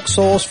offer bulk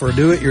soils for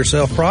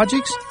do-it-yourself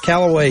projects.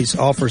 Callaway's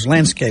offers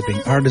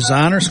landscaping. Our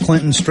designers,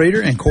 Clinton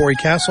Streeter and Corey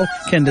Castle,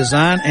 can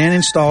design and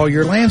install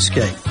your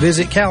landscape.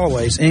 Visit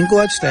Callaway's in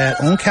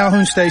Gluckstadt on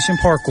Calhoun Station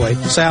Parkway,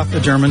 south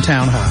of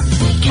Germantown High.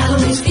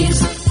 Callaway's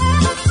is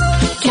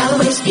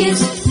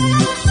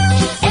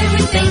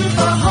everything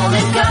for home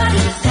and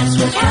garden. That's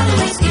what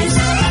Callaway's is.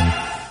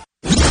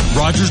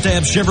 Rogers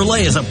Dabbs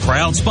Chevrolet is a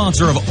proud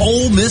sponsor of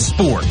Ole Miss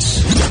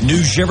Sports.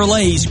 New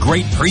Chevrolets,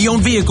 great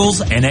pre-owned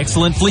vehicles, and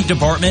excellent fleet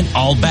department,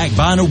 all backed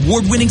by an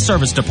award-winning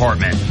service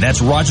department.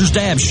 That's Rogers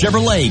Dabbs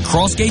Chevrolet,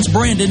 Crossgates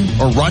Brandon,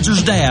 or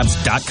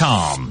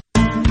RogersDabbs.com.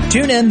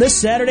 Tune in this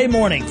Saturday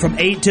morning from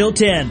 8 till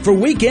 10 for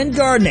Weekend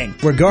Gardening,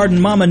 where Garden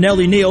Mama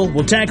Nellie Neal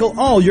will tackle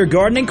all your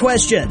gardening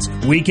questions.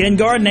 Weekend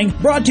Gardening,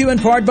 brought to you in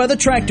part by The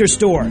Tractor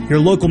Store, your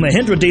local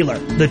Mahindra dealer.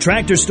 The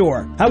Tractor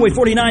Store, Highway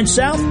 49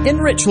 South in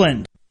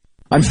Richland.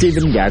 I'm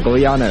Stephen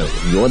Gagliano.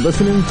 You're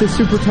listening to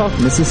Super Talk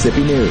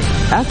Mississippi News.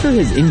 After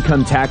his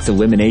income tax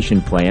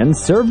elimination plan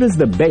served as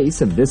the base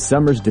of this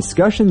summer's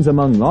discussions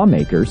among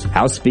lawmakers,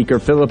 House Speaker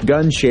Philip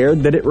Gunn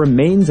shared that it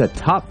remains a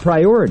top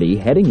priority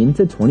heading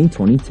into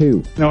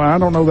 2022. No, I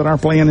don't know that our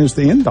plan is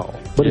the end all,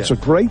 but it's a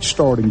great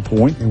starting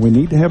point, and we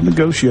need to have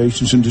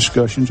negotiations and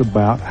discussions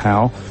about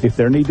how, if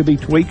there need to be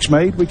tweaks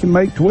made, we can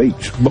make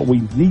tweaks, but we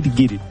need to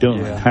get it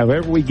done.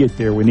 However we get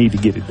there, we need to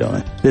get it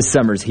done. This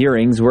summer's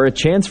hearings were a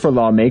chance for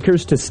lawmakers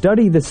lawmakers to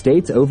study the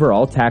state's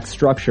overall tax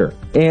structure.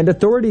 And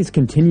authorities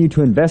continue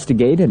to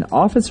investigate an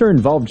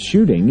officer-involved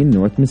shooting in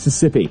North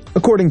Mississippi.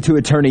 According to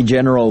Attorney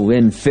General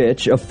Lynn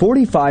Fitch, a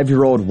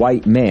 45-year-old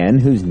white man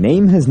whose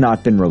name has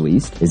not been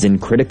released is in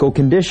critical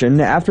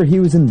condition after he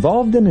was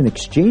involved in an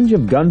exchange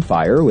of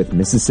gunfire with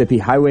Mississippi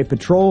Highway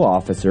Patrol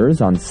officers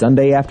on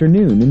Sunday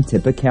afternoon in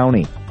Tippah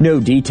County. No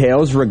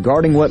details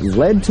regarding what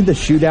led to the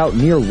shootout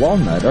near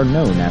Walnut are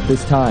known at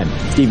this time.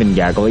 Stephen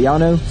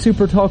Gagliano,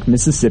 SuperTalk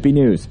Mississippi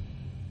News.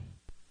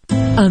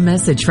 A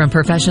message from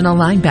professional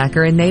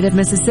linebacker and native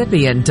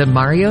Mississippian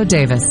Demario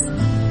Davis.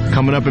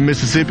 Coming up in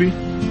Mississippi,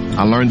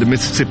 I learned the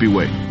Mississippi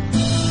way.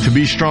 To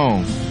be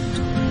strong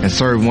and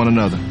serve one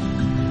another.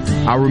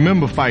 I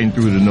remember fighting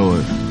through the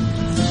noise.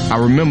 I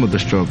remember the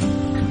struggle.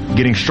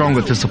 Getting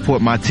stronger to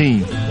support my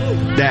team.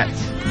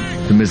 That's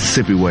the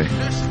Mississippi way.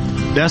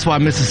 That's why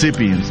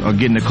Mississippians are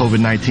getting the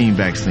COVID-19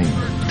 vaccine.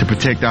 To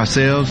protect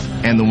ourselves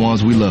and the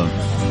ones we love.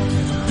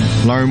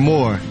 Learn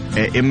more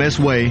at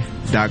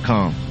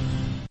msway.com.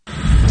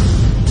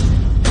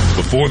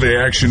 Before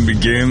the action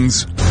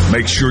begins,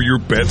 make sure your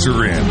bets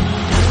are in.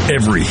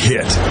 Every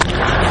hit.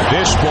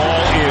 This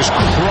ball is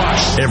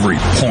crushed. Every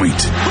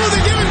point. Who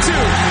they give it to?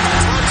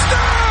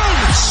 Touchdown!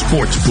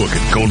 Sportsbook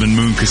at Golden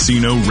Moon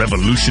Casino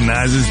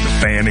revolutionizes the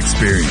fan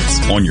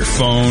experience. On your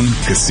phone,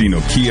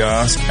 casino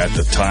kiosk, at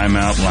the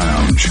Timeout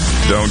Lounge.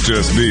 Don't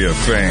just be a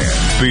fan.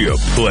 Be a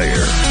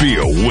player. Be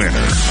a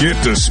winner.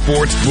 Get to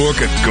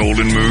Sportsbook at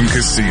Golden Moon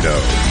Casino.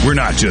 We're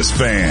not just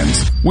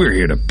fans. We're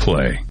here to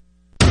play.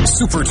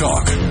 Super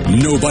Talk.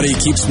 Nobody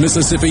keeps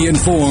Mississippi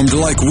informed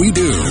like we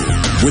do.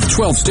 With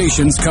 12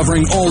 stations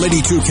covering all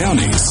 82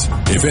 counties.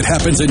 If it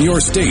happens in your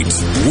state,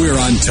 we're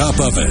on top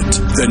of it.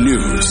 The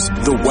news,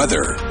 the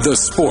weather, the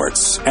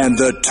sports, and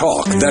the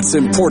talk that's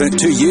important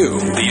to you.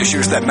 The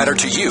issues that matter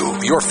to you,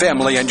 your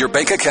family, and your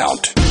bank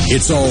account.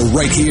 It's all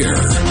right here.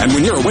 And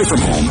when you're away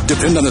from home,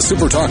 depend on the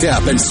SuperTalk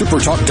app and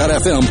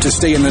supertalk.fm to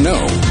stay in the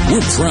know.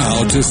 We're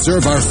proud to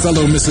serve our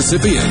fellow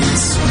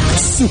Mississippians.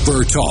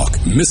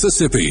 SuperTalk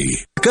Mississippi.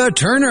 Rebecca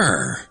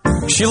Turner.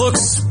 She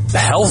looks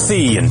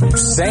healthy and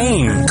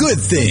sane. Good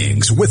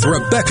Things with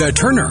Rebecca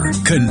Turner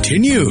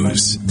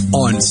continues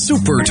on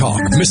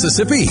SuperTalk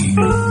Mississippi.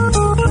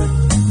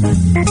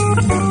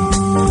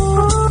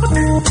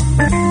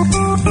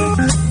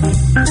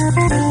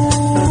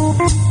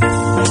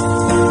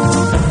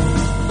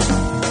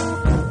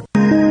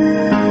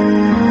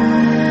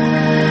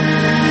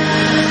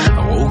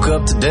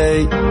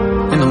 Today,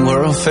 and the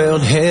world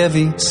felt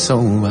heavy, so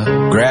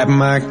I grabbed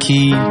my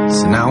keys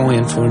and I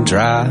went for a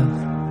drive.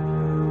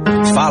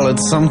 Followed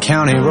some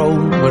county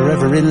road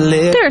wherever it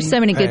led. There are so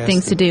many good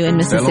things to do in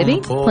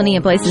Mississippi. Plenty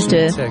of places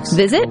to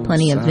visit,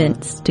 plenty of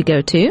events to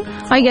go to.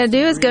 All you got to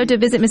do is go to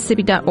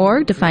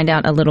visitmississippi.org to find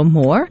out a little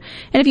more.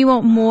 And if you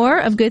want more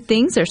of good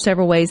things, there are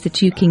several ways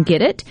that you can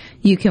get it.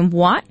 You can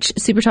watch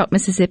SuperTalk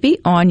Mississippi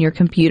on your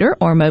computer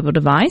or mobile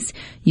device.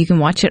 You can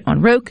watch it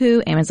on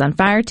Roku, Amazon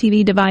Fire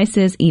TV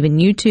devices, even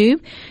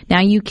YouTube.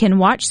 Now you can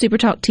watch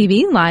SuperTalk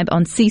TV live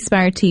on C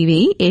Spire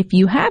TV. If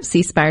you have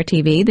C Spire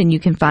TV, then you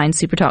can find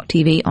SuperTalk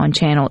TV on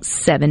channel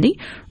 70,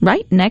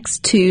 right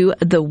next to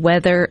the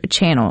weather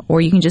channel.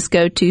 Or you can just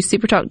go to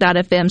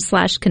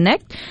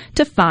supertalk.fm/connect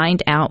to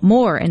find out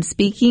more. And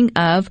speaking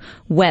of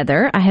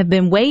weather, I have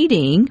been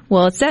waiting,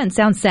 well, it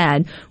sounds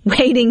sad,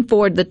 waiting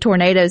for the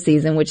tornado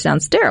season, which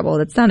sounds terrible.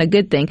 That's not a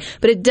good thing.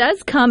 But it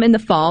does come in the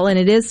fall, and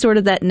it is sort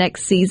of that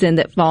next season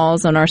that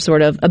falls on our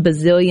sort of a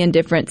bazillion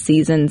different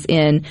seasons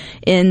in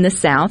the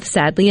South,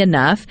 sadly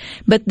enough.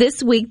 But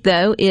this week,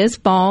 though, is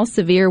fall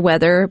severe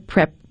weather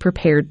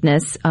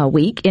preparedness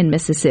week in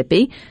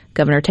Mississippi.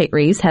 Governor Tate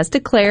Reeves has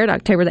declared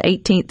October the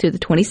 18th through the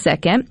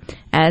 22nd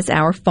as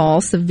our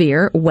fall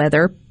severe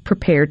weather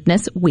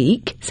preparedness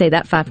week. Say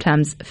that 5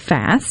 times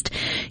fast.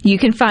 You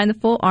can find the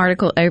full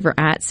article over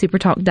at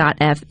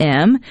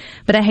supertalk.fm.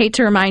 But I hate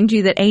to remind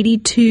you that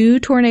 82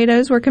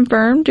 tornadoes were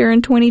confirmed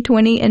during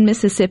 2020 in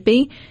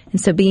Mississippi. And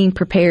so being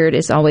prepared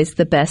is always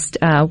the best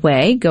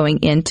way going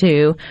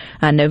into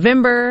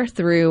November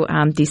through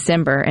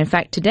December. In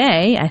fact,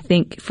 today, I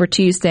think for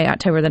Tuesday,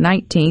 October the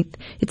 19th,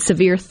 it's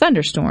severe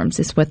thunderstorms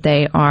is what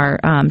they are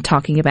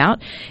talking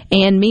about.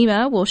 And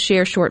MEMA will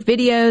share short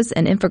videos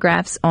and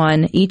infographics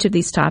on each of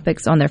these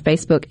topics on their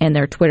Facebook and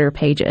their Twitter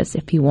pages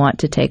if you want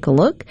to take a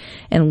look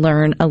and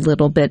learn a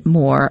little bit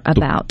more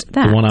about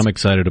that. The one I'm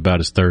excited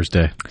about is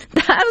Thursday.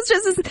 That was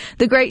just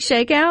the Great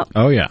Shakeout.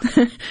 Oh, yeah.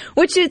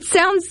 Which it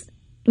sounds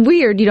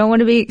weird. You don't want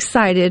to be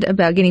excited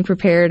about getting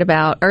prepared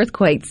about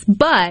earthquakes.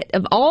 But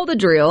of all the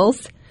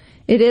drills,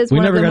 it is one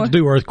of the We never got to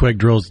do earthquake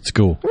drills at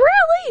school.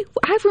 Really?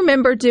 I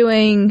remember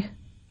doing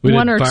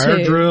one or two. We did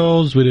fire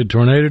drills. We did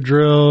tornado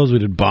drills. We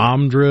did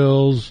bomb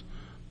drills.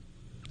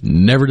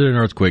 Never did an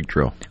earthquake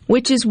drill.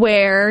 Which is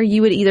where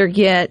you would either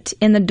get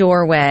in the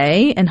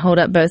doorway and hold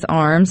up both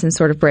arms and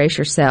sort of brace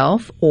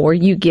yourself, or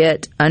you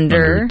get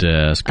under a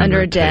desk,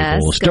 table,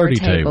 a sturdy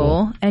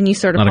table, and you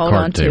sort of hold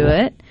on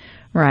to it.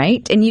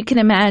 Right. And you can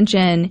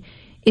imagine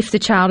If the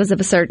child is of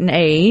a certain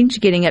age,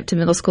 getting up to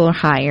middle school or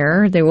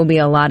higher, there will be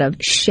a lot of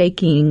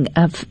shaking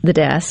of the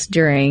desk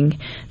during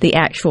the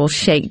actual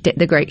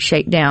the Great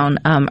Shakedown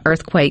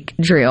earthquake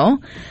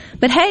drill.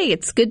 But hey,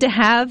 it's good to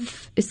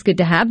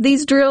have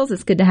these drills.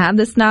 It's good to have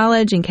this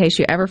knowledge in case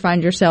you ever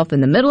find yourself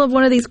in the middle of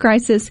one of these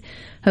crises.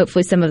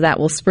 Hopefully, some of that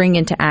will spring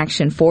into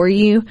action for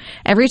you.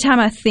 Every time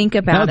I think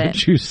about How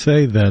did you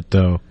say that,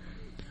 though?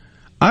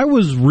 I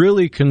was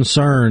really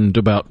concerned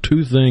about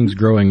two things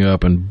growing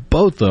up, and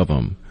both of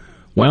them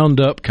wound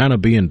up kind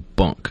of being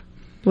bunk.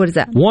 What is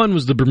that? One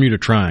was the Bermuda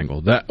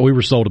Triangle. That we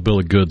were sold a bill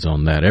of goods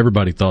on that.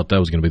 Everybody thought that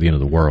was going to be the end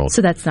of the world.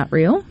 So that's not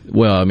real?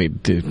 Well, I mean,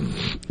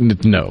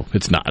 no,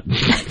 it's not.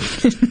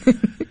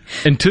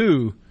 And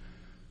two,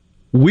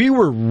 we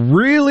were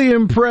really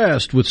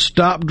impressed with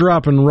stop,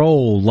 drop, and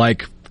roll.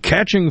 Like,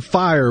 catching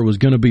fire was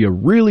going to be a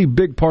really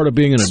big part of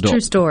being an adult. True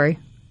story.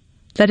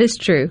 That is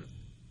true.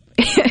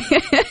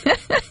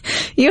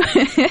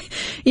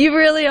 You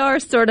really are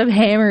sort of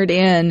hammered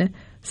in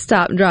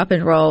stop, drop,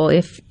 and roll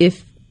if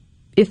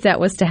that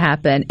was to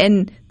happen.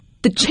 And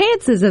the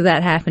chances of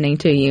that happening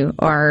to you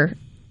are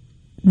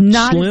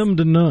not slim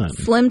to none.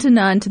 Slim to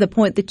none, to the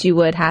point that you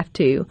would have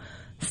to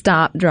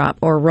stop, drop,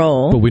 or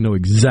roll. But we know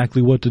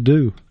exactly what to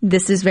do.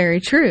 This is very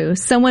true.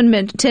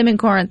 Tim in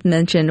Corinth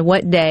mentioned,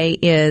 what day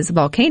is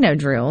volcano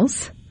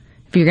drills?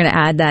 If you're going to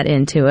add that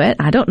into it,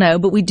 I don't know,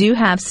 but we do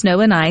have snow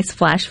and ice,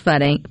 flash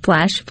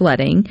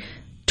flooding,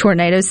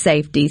 tornado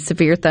safety,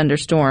 severe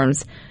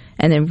thunderstorms,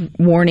 and then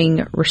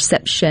warning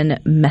reception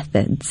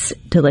methods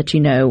to let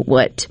you know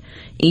what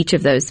each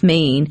of those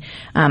mean.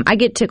 I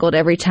get tickled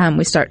every time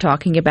we start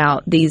talking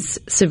about these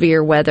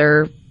severe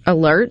weather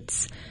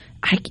alerts.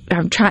 I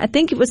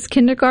think it was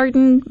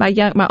kindergarten.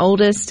 My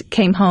oldest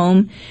came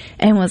home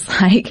and was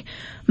like,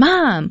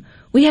 "Mom,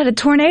 we had a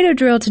tornado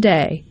drill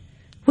today.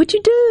 What'd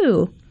you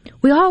do?"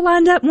 We all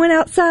lined up and went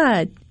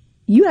outside.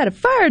 You had a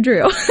fire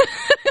drill.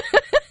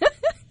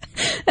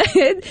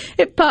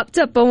 It popped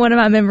up on one of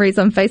my memories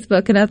on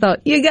Facebook, and I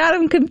thought, you got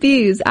them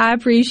confused. I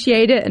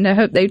appreciate it, and I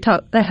hope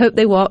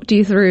they walked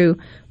you through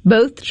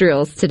both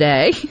drills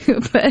today.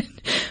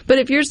 but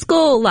if your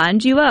school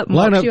lined you up and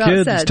line up, you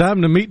kids, outside, it's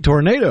time to meet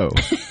tornado.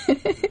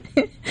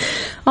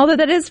 Although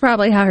that is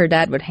probably how her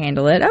dad would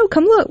handle it. Oh,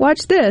 come look,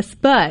 watch this.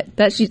 But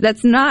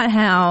that's not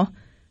how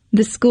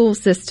the school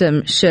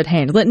system should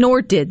handle it,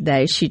 nor did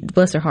they. She,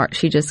 bless her heart,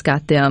 she just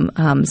got them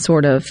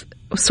sort of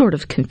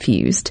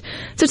confused.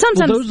 So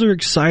sometimes those are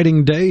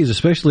exciting days,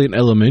 especially in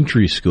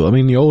elementary school. I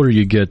mean, the older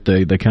you get,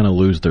 they kind of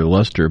lose their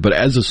luster. But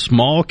as a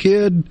small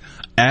kid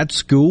at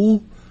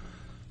school,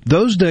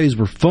 those days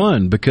were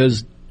fun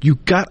because you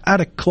got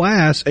out of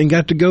class and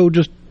got to go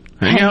just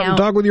hang out and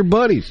talk with your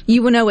buddies.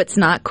 You know what's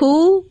not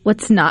cool,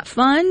 what's not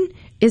fun,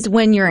 is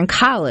when you're in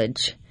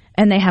college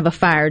and they have a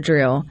fire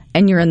drill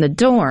and you're in the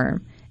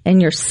dorm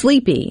and you're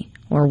sleepy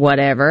or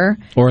whatever.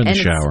 Or in the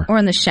shower. Or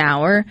in the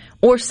shower.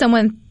 Or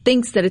someone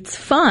thinks that it's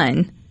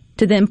fun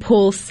to then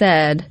pull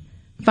said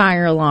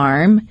fire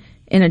alarm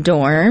in a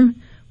dorm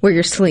where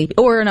you're sleeping,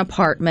 or an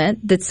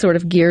apartment that's sort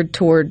of geared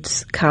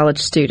towards college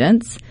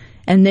students.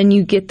 And then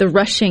you get the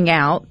rushing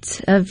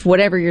out of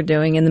whatever you're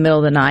doing in the middle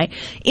of the night.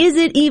 Is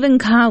it even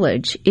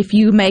college if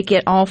you make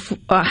it all,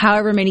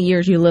 however many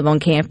years you live on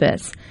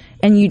campus,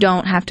 and you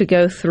don't have to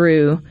go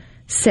through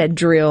said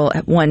drill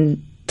at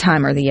one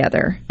time or the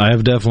other? I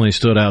have definitely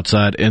stood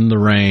outside in the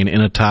rain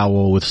in a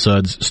towel with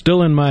suds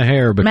still in my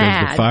hair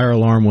because the fire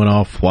alarm went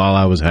off while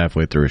I was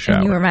halfway through a shower.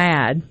 And you were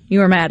mad. You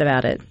were mad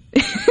about it.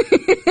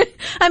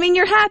 I mean,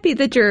 you're happy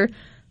that your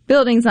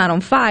building's not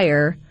on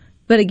fire,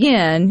 but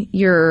again,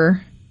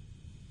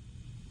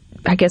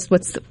 I guess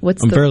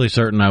I'm fairly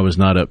certain I was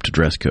not up to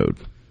dress code.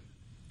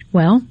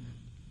 Well,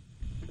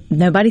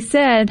 nobody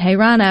said, "Hey,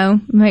 Rhino,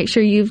 make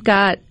sure you've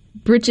got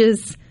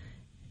breeches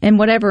and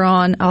whatever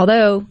on."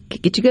 Although,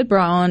 get your good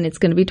bra on. It's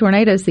going to be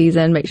tornado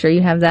season. Make sure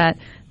you have that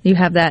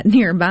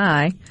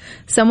nearby.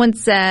 Someone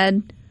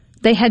said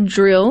they had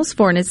drills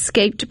for an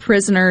escaped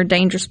prisoner,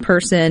 dangerous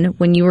person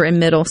when you were in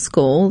middle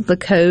school. The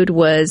code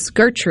was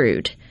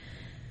Gertrude.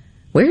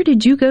 Where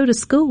did you go to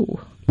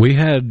school? We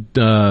had.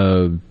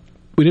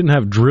 We didn't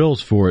have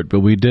drills for it, but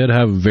we did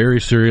have a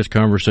very serious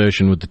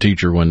conversation with the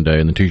teacher one day,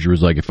 and the teacher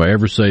was like, "If I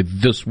ever say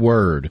this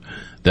word,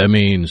 that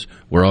means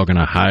we're all going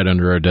to hide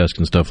under our desk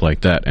and stuff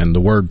like that." And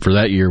the word for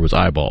that year was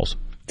eyeballs.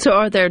 So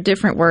are there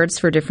different words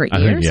for different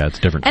years? I think, yeah, it's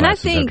different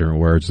classes have different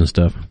words and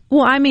stuff.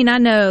 Well, I mean, I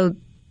know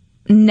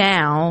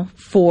now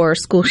for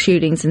school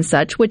shootings and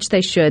such, which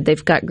they should.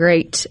 They've got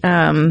great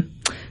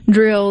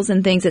drills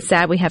and things. It's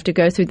sad we have to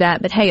go through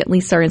that, but hey, at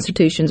least our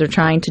institutions are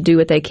trying to do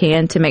what they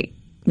can to make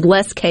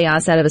less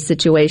chaos out of a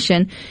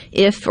situation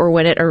if or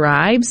when it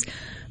arrives.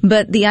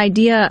 But the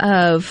idea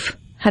of,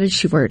 how did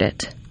she word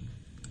it?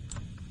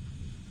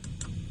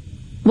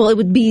 Well, it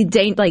would be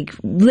like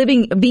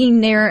being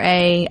near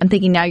I'm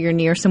thinking now you're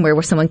near somewhere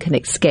where someone can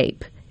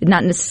escape.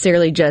 Not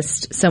necessarily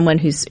just someone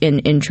who's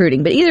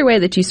intruding, but either way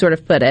that you sort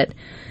of put it,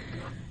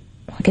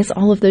 I guess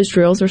all of those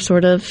drills are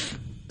sort of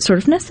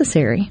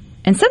necessary.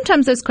 And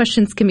sometimes those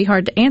questions can be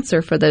hard to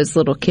answer for those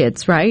little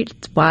kids, right?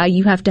 It's why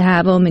you have to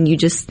have them, and you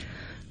just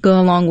go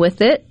along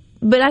with it.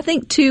 But I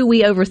think, too,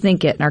 we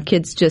overthink it, and our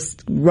kids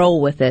just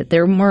roll with it.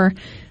 They're more,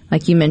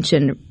 like you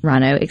mentioned,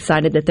 Rhino,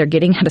 excited that they're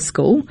getting out of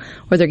school,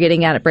 or they're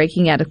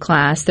breaking out of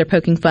class, they're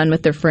poking fun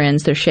with their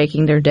friends, they're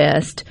shaking their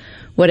desk,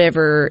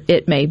 whatever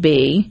it may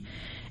be.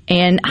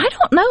 And I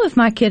don't know if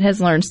my kid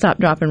has learned stop,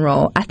 drop, and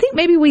roll. I think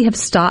maybe we have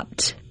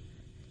stopped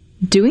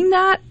doing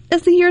that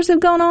as the years have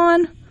gone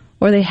on,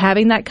 or are they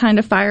having that kind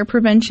of fire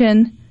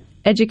prevention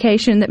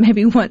education that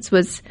maybe once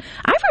was.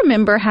 I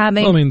remember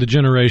having. Well, I mean, the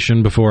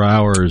generation before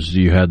ours,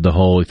 you had the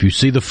whole, if you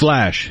see the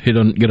flash, get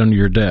under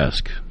your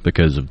desk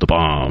because of the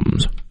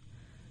bombs.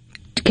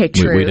 Okay,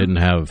 true. We didn't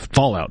have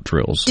fallout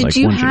drills. Did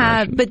you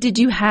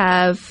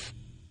have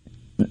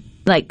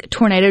like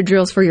tornado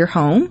drills for your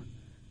home?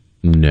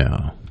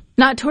 No.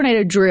 Not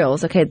tornado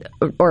drills, okay,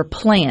 or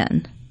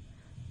plan.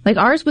 Like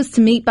ours was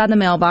to meet by the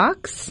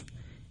mailbox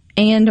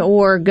and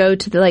or go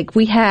to the, like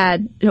we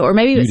had, or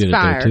maybe it was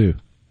fire. You did it there too.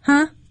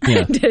 Huh? Yeah.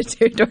 I did it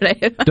too,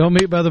 tornado. Don't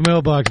meet by the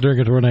mailbox during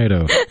a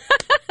tornado.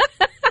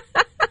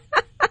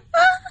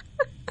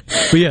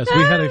 But yes,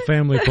 we had a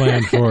family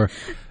plan for,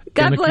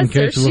 God bless in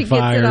case her. of She a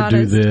fire,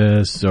 do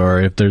this,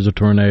 or if there's a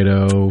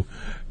tornado,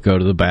 go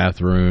to the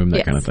bathroom,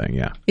 that kind of thing,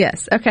 yeah.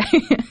 Yes, okay.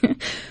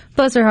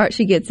 Bless her heart,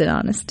 she gets it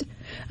honest.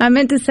 I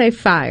meant to say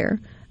fire.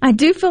 I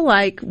do feel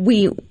like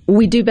we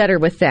do better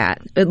with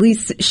that, at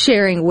least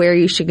sharing where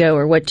you should go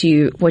or what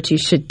you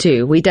should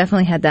do. We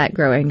definitely had that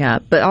growing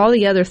up. But all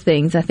the other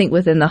things, I think,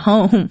 within the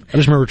home. I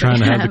just remember trying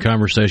to have the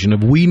conversation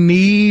of, we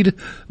need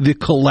the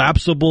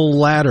collapsible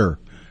ladder.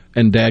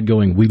 And Dad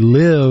going, we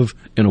live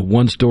in a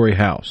one-story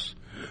house.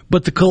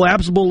 But the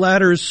collapsible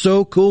ladder is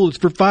so cool. It's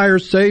for fire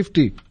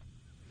safety.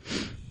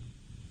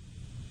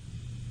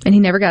 And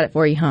he never got it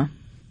for you, huh?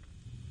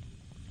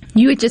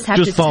 You would just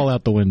have to fall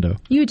out the window.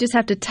 You would just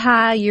have to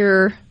tie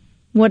your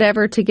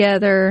whatever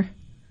together,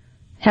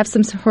 have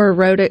some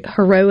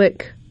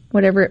heroic,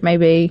 whatever it may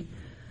be.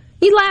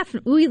 You laugh,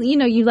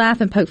 you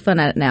laugh and poke fun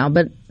at it now,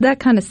 but that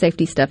kind of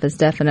safety stuff is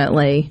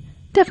definitely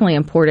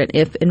important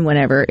if and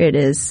whenever it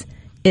is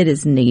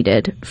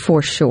needed,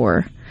 for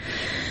sure.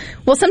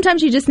 Well,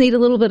 sometimes you just need a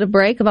little bit of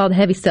break of all the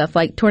heavy stuff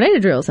like tornado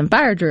drills and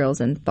fire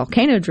drills and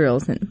volcano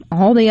drills and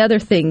all the other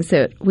things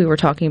that we were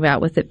talking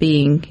about with it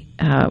being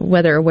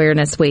Weather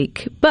Awareness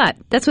Week. But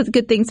that's what the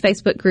Good Things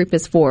Facebook group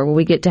is for, where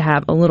we get to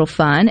have a little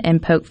fun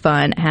and poke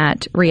fun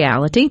at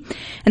reality.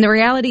 And the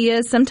reality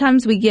is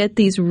sometimes we get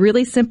these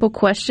really simple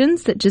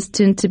questions that just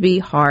tend to be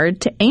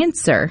hard to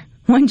answer.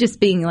 One just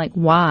being like,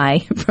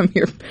 why, from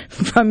your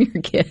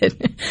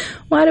kid.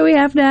 Why do we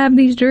have to have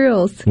these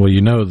drills? Well,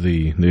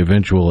 the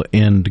eventual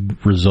end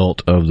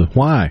result of the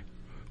why?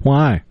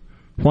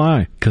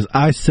 Because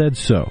I said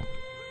so.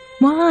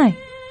 Why?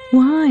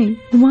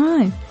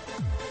 Well,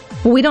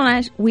 we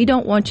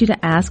don't want you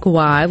to ask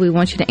why. We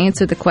want you to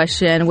answer the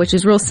question, which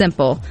is real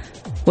simple.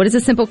 What is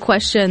a simple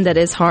question that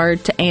is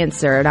hard to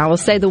answer? And I will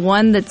say the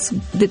one that's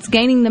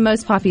gaining the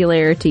most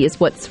popularity is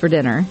what's for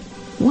dinner.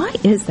 Why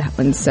is that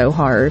one so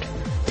hard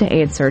to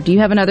answer? Do you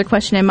have another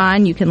question in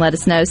mind? You can let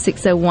us know,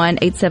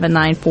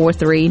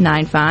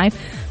 601-879-4395.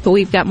 But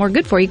we've got more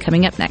good for you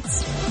coming up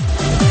next.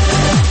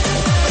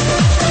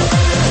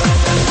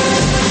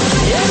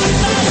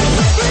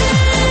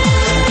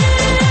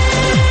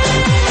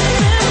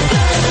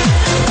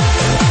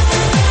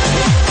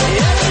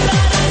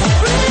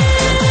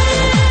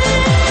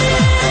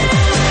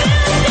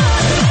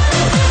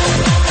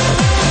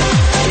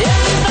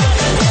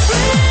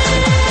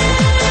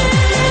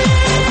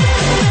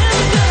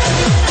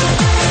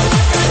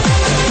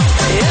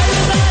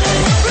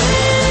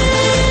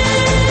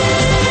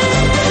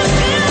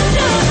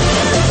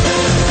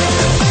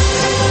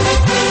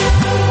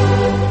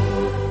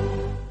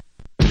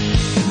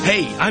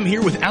 I'm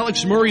here with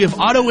Alex Murray of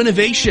Auto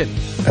Innovation.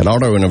 At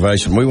Auto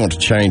Innovation, we want to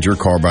change your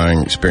car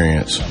buying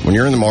experience. When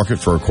you're in the market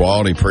for a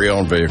quality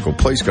pre-owned vehicle,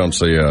 please come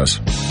see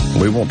us.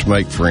 We want to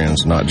make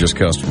friends, not just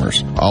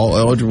customers. All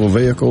eligible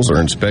vehicles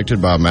are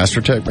inspected by a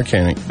MasterTech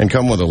mechanic and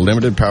come with a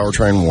limited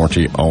powertrain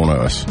warranty on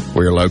us.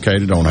 We are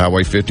located on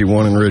Highway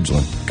 51 in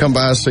Ridgeland. Come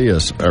by and see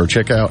us or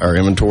check out our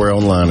inventory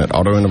online at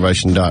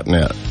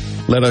autoinnovation.net.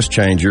 Let us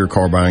change your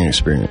car buying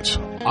experience.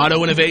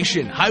 Auto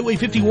Innovation, Highway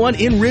 51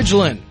 in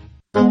Ridgeland.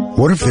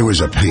 What if there was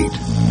a paint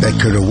that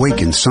could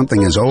awaken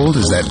something as old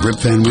as that Rip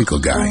Van Winkle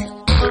guy?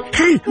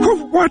 Hey,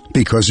 what?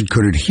 Because it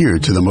could adhere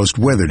to the most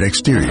weathered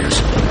exteriors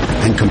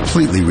and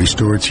completely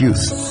restore its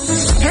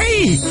youth.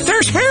 Hey,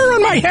 there's hair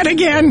on my head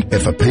again!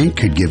 If a paint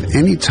could give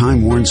any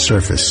time-worn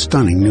surface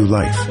stunning new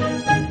life,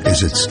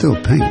 is it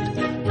still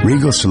paint?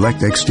 Regal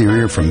Select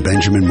Exterior from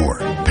Benjamin Moore.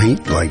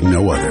 Paint like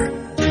no other.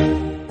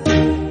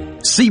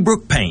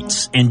 Seabrook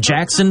Paints in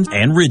Jackson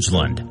and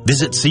Ridgeland.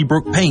 Visit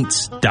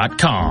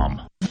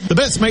SeabrookPaints.com. The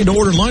best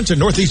made-to-order lunch in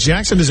Northeast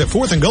Jackson is at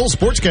 4th and Gold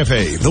Sports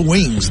Cafe. The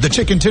wings, the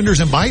chicken tenders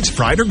and bites,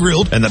 fried or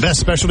grilled, and the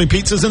best specialty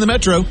pizzas in the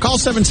metro. Call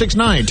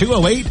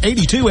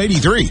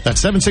 769-208-8283.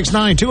 That's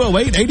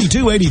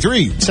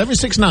 769-208-8283.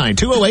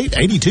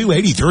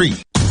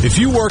 769-208-8283. If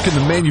you work in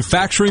the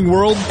manufacturing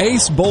world,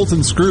 Ace Bolt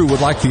and Screw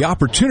would like the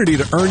opportunity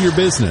to earn your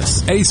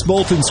business. Ace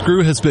Bolt and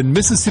Screw has been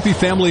Mississippi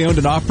family owned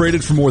and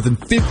operated for more than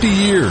 50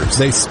 years.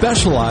 They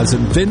specialize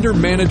in vendor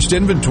managed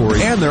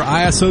inventory and they're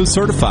ISO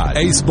certified.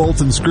 Ace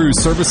Bolt and Screw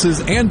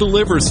services and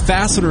delivers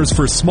fasteners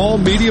for small,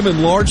 medium,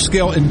 and large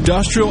scale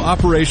industrial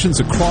operations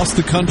across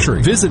the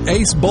country. Visit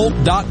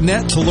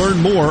acebolt.net to learn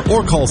more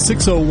or call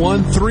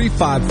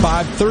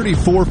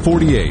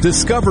 601-355-3448.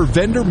 Discover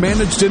vendor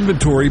managed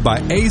inventory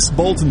by Ace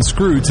Bolt and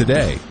Screw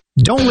today.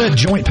 Don't let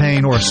joint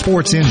pain or a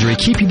sports injury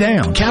keep you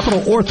down.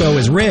 Capital Ortho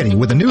is ready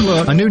with a new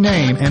look, a new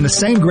name, and the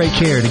same great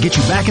care to get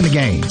you back in the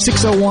game.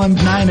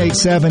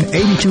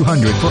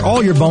 601-987-8200 for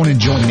all your bone and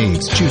joint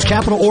needs. Choose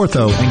Capital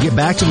Ortho and get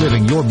back to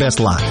living your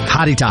best life.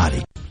 Hotty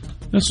toddy.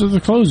 This is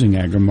the closing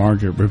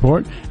agri-market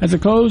report. At the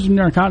close in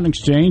our cotton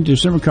exchange,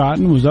 December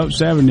cotton was up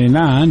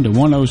 79 to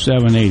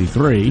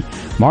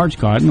 107.83. March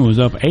cotton was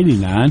up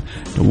 89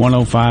 to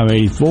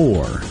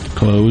 105.84.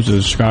 Close of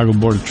the Chicago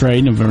Board of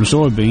Trade, November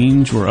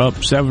soybeans were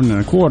up 7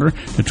 1/4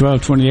 to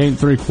 12.28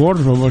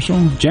 3/4 per bushel.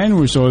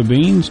 January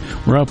soybeans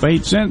were up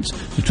 8 cents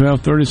to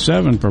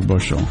 12.37 per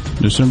bushel.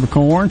 December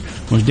corn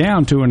was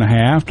down 2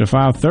 1/2 to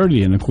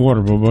 5.30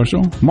 1/4 per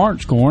bushel.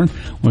 March corn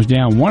was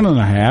down 1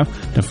 1/2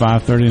 to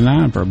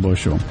 5.39 per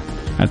bushel.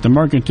 At the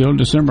mercantile,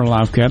 December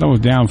live cattle was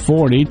down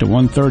 40 to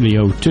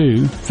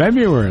 130.02.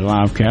 February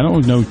live cattle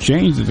was no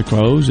change at the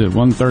close at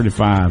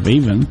 135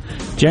 even.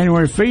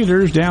 January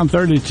feeders down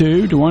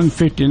 32 to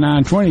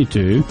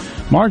 159.22.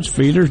 March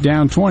feeders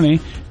down 20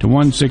 to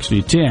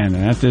 160.10.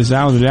 And at this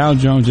hour, the Dow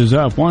Jones is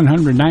up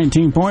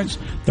 119 points,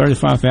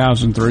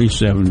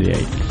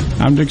 35,378.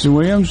 I'm Dixon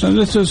Williams, and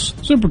this is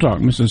Super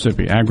Talk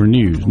Mississippi Agri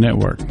News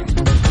Network.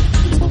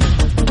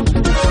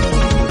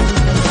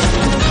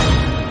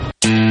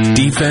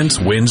 Defense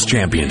wins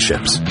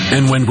championships.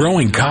 And when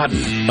growing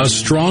cotton, a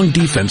strong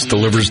defense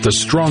delivers the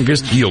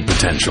strongest yield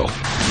potential.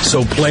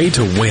 So play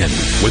to win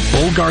with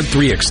Bollgard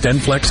 3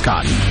 XtendFlex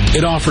cotton.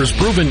 It offers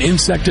proven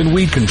insect and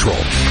weed control,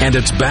 and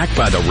it's backed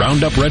by the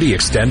Roundup Ready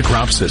Extend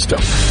crop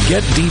system.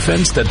 Get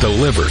defense that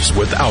delivers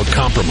without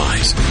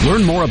compromise.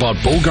 Learn more about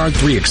Bollgard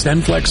 3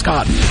 XtendFlex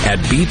cotton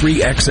at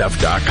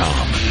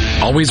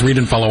b3xf.com. Always read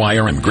and follow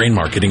IRM, grain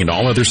marketing, and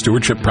all other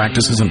stewardship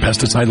practices and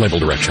pesticide label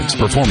directions.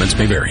 Performance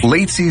may vary.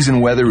 Late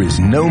season weather is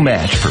no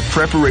match for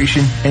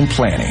preparation and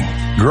planning.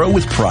 Grow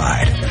with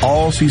pride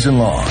all season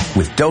long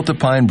with Delta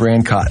Pine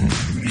brand cotton,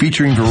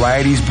 featuring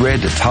varieties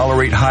bred to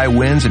tolerate high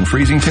winds and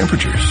freezing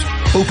temperatures.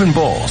 Open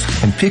bolls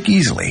and pick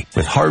easily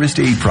with Harvest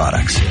Aid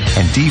products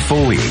and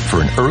defoliate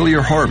for an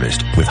earlier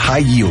harvest with high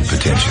yield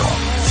potential.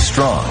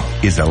 Strong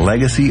is a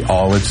legacy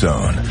all its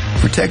own.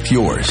 Protect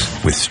yours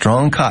with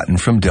strong cotton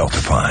from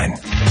Delta Pine.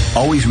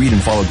 Always read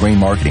and follow grain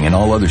marketing and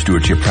all other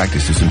stewardship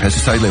practices and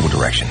pesticide label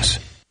directions.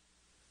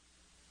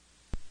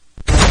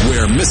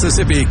 Where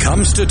Mississippi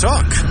comes to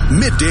talk.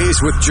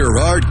 Middays with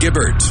Gerard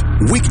Gibbert.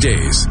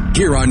 Weekdays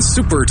here on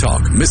Super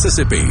Talk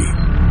Mississippi.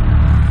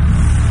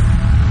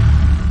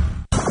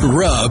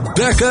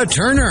 Rebecca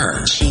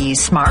Turner. She's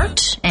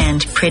smart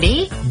and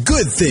pretty.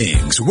 Good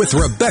Things with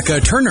Rebecca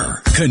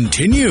Turner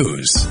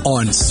continues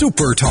on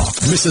Super Talk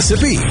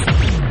Mississippi.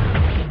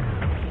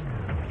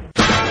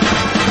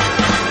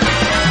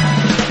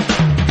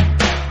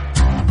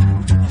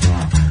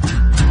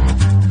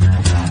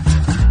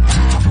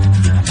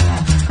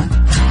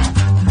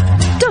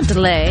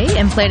 Delay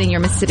in planning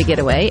your Mississippi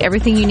getaway.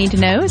 Everything you need to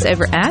know is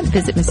over at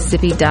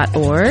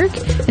visitmississippi.org.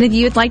 And if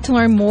you would like to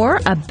learn more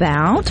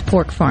about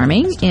pork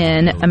farming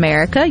in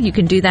America, you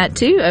can do that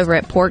too over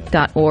at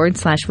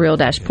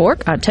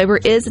pork.org/real-pork. October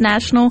is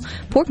National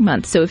Pork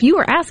Month. So if you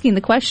are asking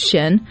the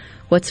question,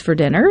 what's for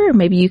dinner?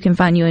 Maybe you can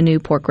find you a new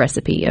pork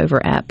recipe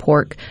over at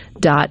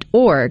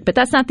pork.org. But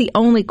that's not the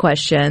only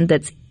question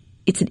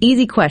it's an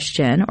easy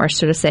question, or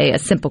sort of say a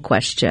simple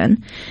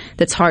question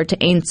that's hard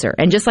to answer.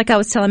 And just like I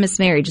was telling Miss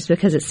Mary, just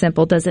because it's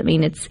simple doesn't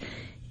mean it's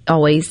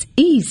always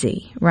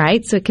easy,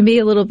 right? So it can be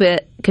a little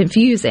bit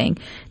confusing.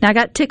 Now, I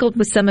got tickled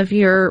with some of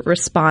your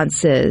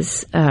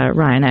responses,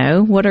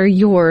 Rhino. What are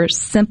your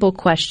simple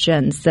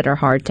questions that are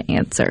hard to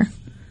answer?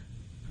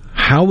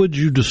 How would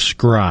you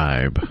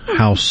describe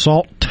how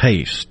salt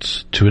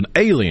tastes to an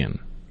alien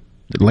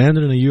that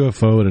landed in a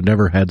UFO and had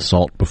never had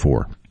salt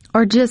before?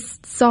 Or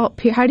just salt.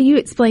 How do you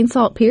explain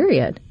salt,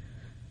 period?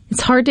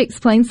 It's hard to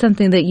explain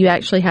something that you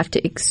actually have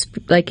to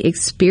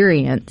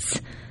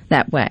experience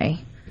that way.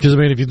 Because, I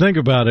mean, if you think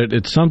about it,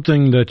 it's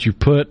something that you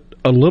put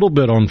a little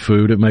bit on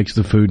food, it makes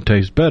the food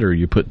taste better.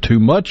 You put too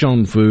much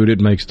on food,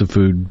 it makes the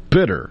food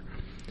bitter.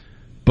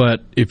 But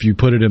if you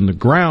put it in the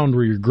ground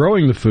where you're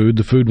growing the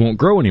food won't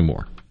grow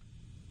anymore.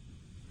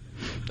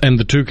 And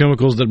the two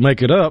chemicals that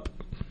make it up,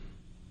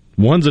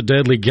 one's a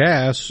deadly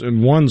gas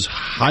and one's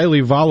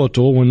highly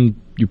volatile when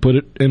you put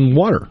it in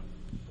water.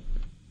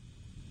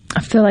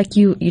 I feel like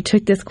you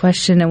took this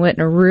question and went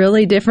in a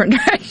really different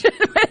direction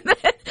with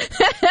it.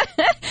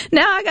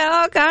 Now I got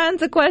all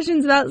kinds of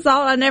questions about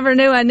salt I never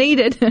knew I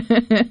needed.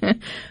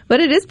 But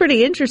it is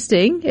pretty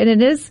interesting, and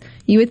it is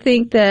You would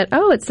think that,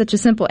 it's such a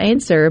simple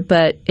answer,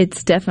 but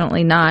it's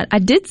definitely not. I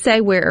did say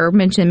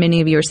mention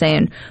many of you are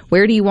saying,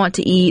 where do you want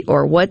to eat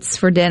or what's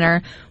for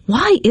dinner?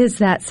 Why is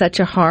that such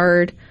a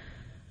hard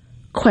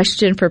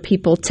question for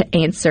people to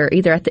answer,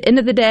 either at the end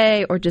of the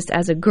day or just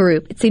as a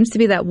group? It seems to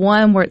be that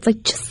one where it's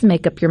like, just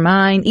make up your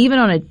mind. Even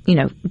on a,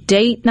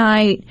 date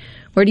night,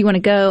 where do you want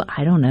to go?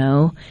 I don't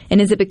know.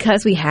 And is it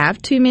because we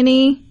have too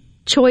many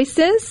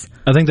choices?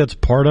 I think that's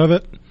part of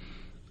it.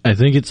 I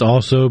think it's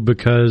also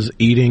because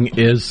eating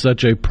is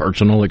such a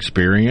personal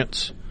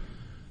experience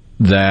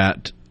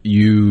that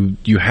you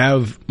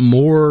have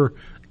more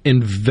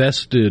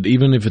invested,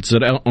 even if it's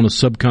on a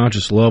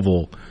subconscious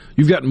level,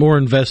 you've got more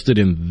invested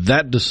in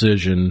that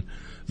decision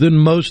than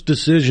most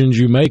decisions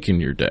you make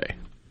in your day.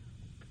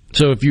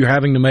 So if you're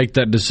having to make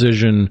that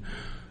decision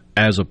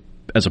as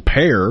a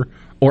pair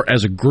or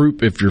as a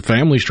group, if your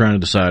family's trying to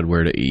decide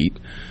where to eat,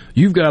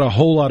 you've got a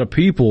whole lot of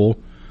people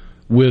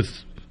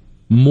with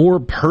more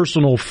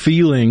personal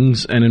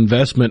feelings and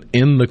investment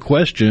in the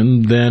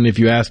question than if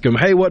you ask them,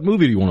 hey, what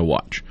movie do you want to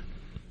watch?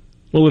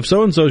 Well, if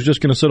so-and-so is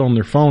just going to sit on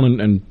their phone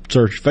and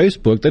search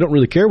Facebook, they don't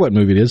really care what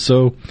movie it is,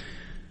 so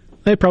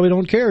they probably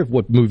don't care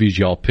what movies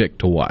y'all pick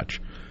to watch.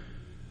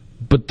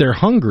 But they're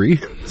hungry,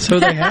 so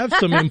they have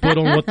some input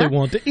on what they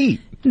want to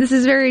eat. This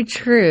is very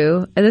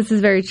true.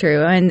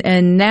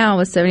 And now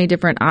with so many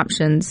different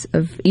options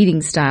of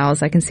eating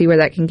styles, I can see where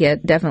that can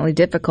get definitely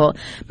difficult.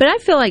 But I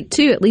feel like,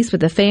 too, at least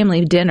with a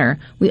family dinner,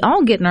 we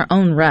all get in our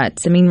own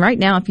ruts. I mean, right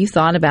now, if you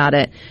thought about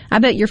it, I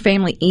bet your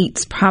family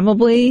eats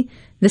probably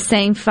the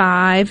same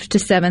 5 to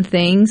 7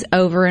 things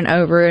over and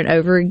over and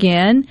over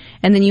again.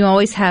 And then you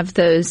always have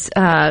those,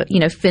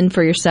 fend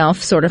for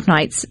yourself sort of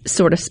nights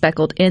sort of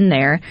speckled in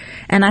there.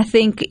 And I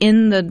think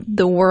in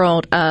the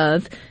world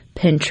of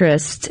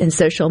Pinterest and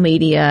social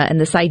media and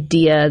this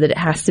idea that it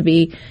has to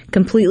be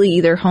completely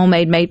either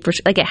homemade, made for,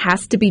 like it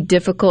has to be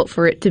difficult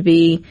for it to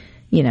be,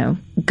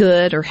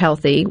 good or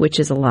healthy, which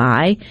is a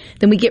lie,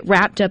 then we get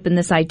wrapped up in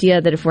this idea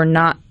that if we're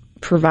not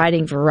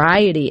providing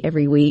variety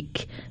every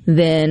week,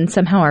 then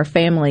somehow our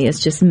family is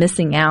just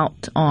missing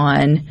out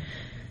on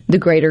the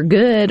greater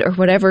good or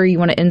whatever you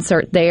want to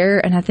insert there.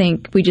 And I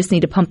think we just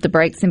need to pump the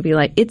brakes and be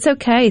like, it's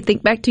okay.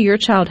 Think back to your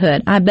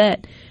childhood. I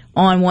bet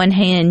on one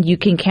hand you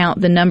can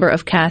count the number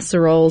of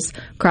casseroles,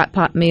 crock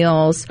pot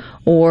meals,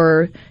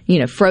 or,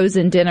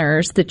 frozen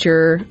dinners that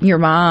your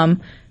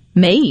mom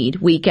made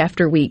week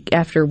after week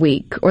after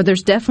week. Or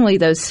there's definitely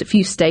those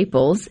few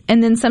staples.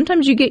 And then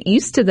sometimes you get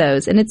used to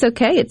those, and it's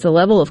okay. It's a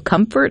level of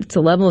comfort. It's a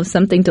level of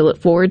something to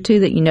look forward to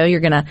that you're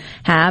going to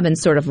have and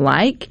sort of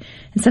like.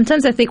 And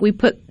sometimes I think we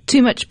put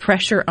too much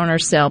pressure on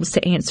ourselves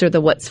to answer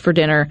the what's for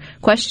dinner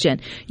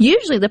question.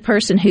 Usually the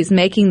person who's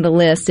making the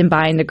list and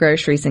buying the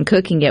groceries and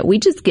cooking it, we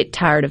just get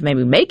tired of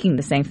maybe making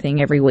the same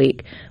thing every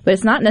week. But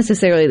it's not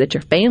necessarily that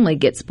your family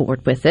gets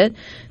bored with it.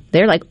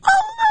 They're like,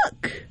 oh,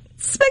 look,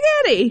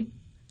 spaghetti.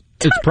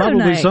 It's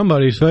probably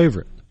somebody's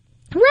favorite.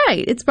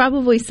 Right. It's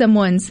probably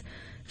someone's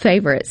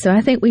favorite. So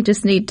I think we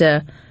just need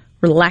to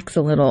relax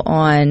a little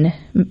on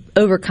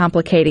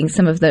overcomplicating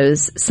some of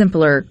those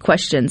simpler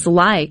questions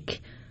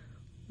like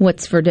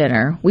what's for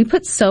dinner. We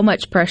put so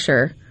much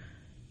pressure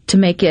to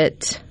make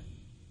it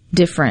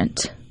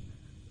different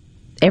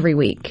every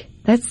week.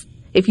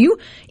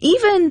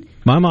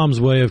 My mom's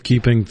way of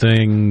keeping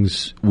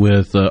things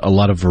with a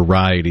lot of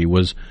variety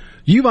was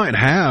you might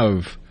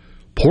have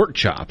pork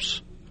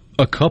chops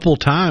a couple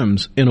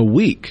times in a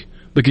week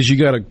because you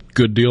got a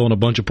good deal on a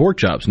bunch of pork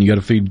chops and you got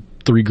to feed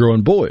 3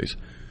 growing boys.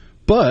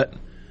 But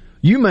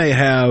you may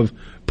have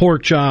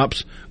pork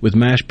chops with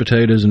mashed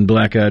potatoes and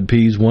black-eyed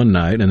peas one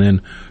night and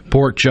then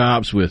pork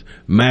chops with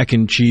mac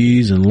and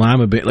cheese and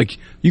lima bean. Like,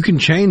 you can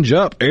change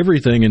up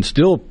everything and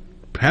still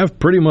have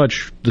pretty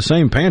much the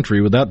same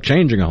pantry without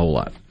changing a whole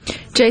lot.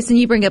 Jason,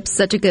 you bring up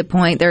such a good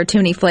point. There are too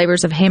many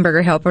flavors of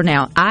Hamburger Helper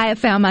now. I have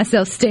found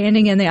myself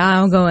standing in the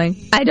aisle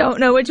going, I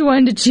don't know which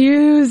one to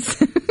choose.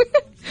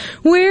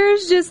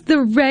 Where's just the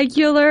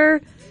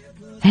regular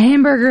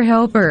Hamburger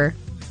Helper?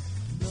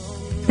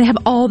 They have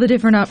all the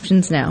different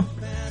options now.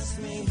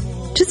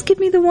 Just give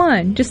me the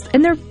one.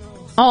 And they're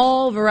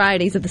all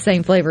varieties of the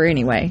same flavor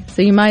anyway.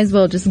 So you might as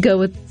well just go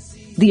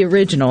with the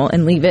original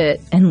and leave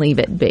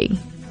it be.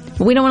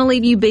 But we don't want to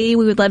leave you be.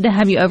 We would love to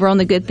have you over on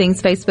the Good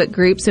Things Facebook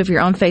group. So if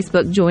you're on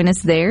Facebook, join us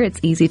there. It's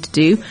easy to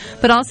do.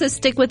 But also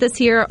stick with us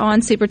here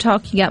on Super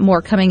Talk. You got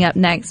more coming up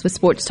next with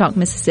Sports Talk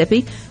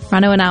Mississippi.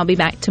 Rhino and I will be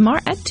back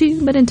tomorrow at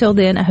 2. But until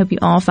then, I hope you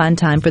all find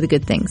time for the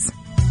good things.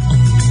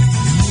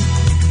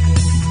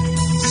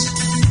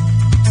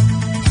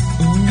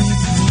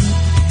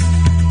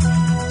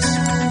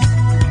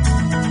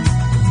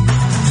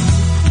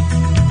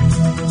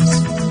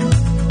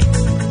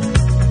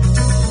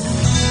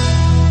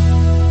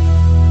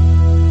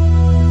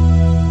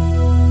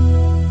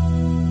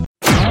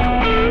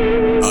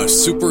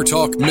 Super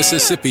Talk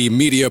Mississippi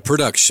Media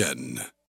Production.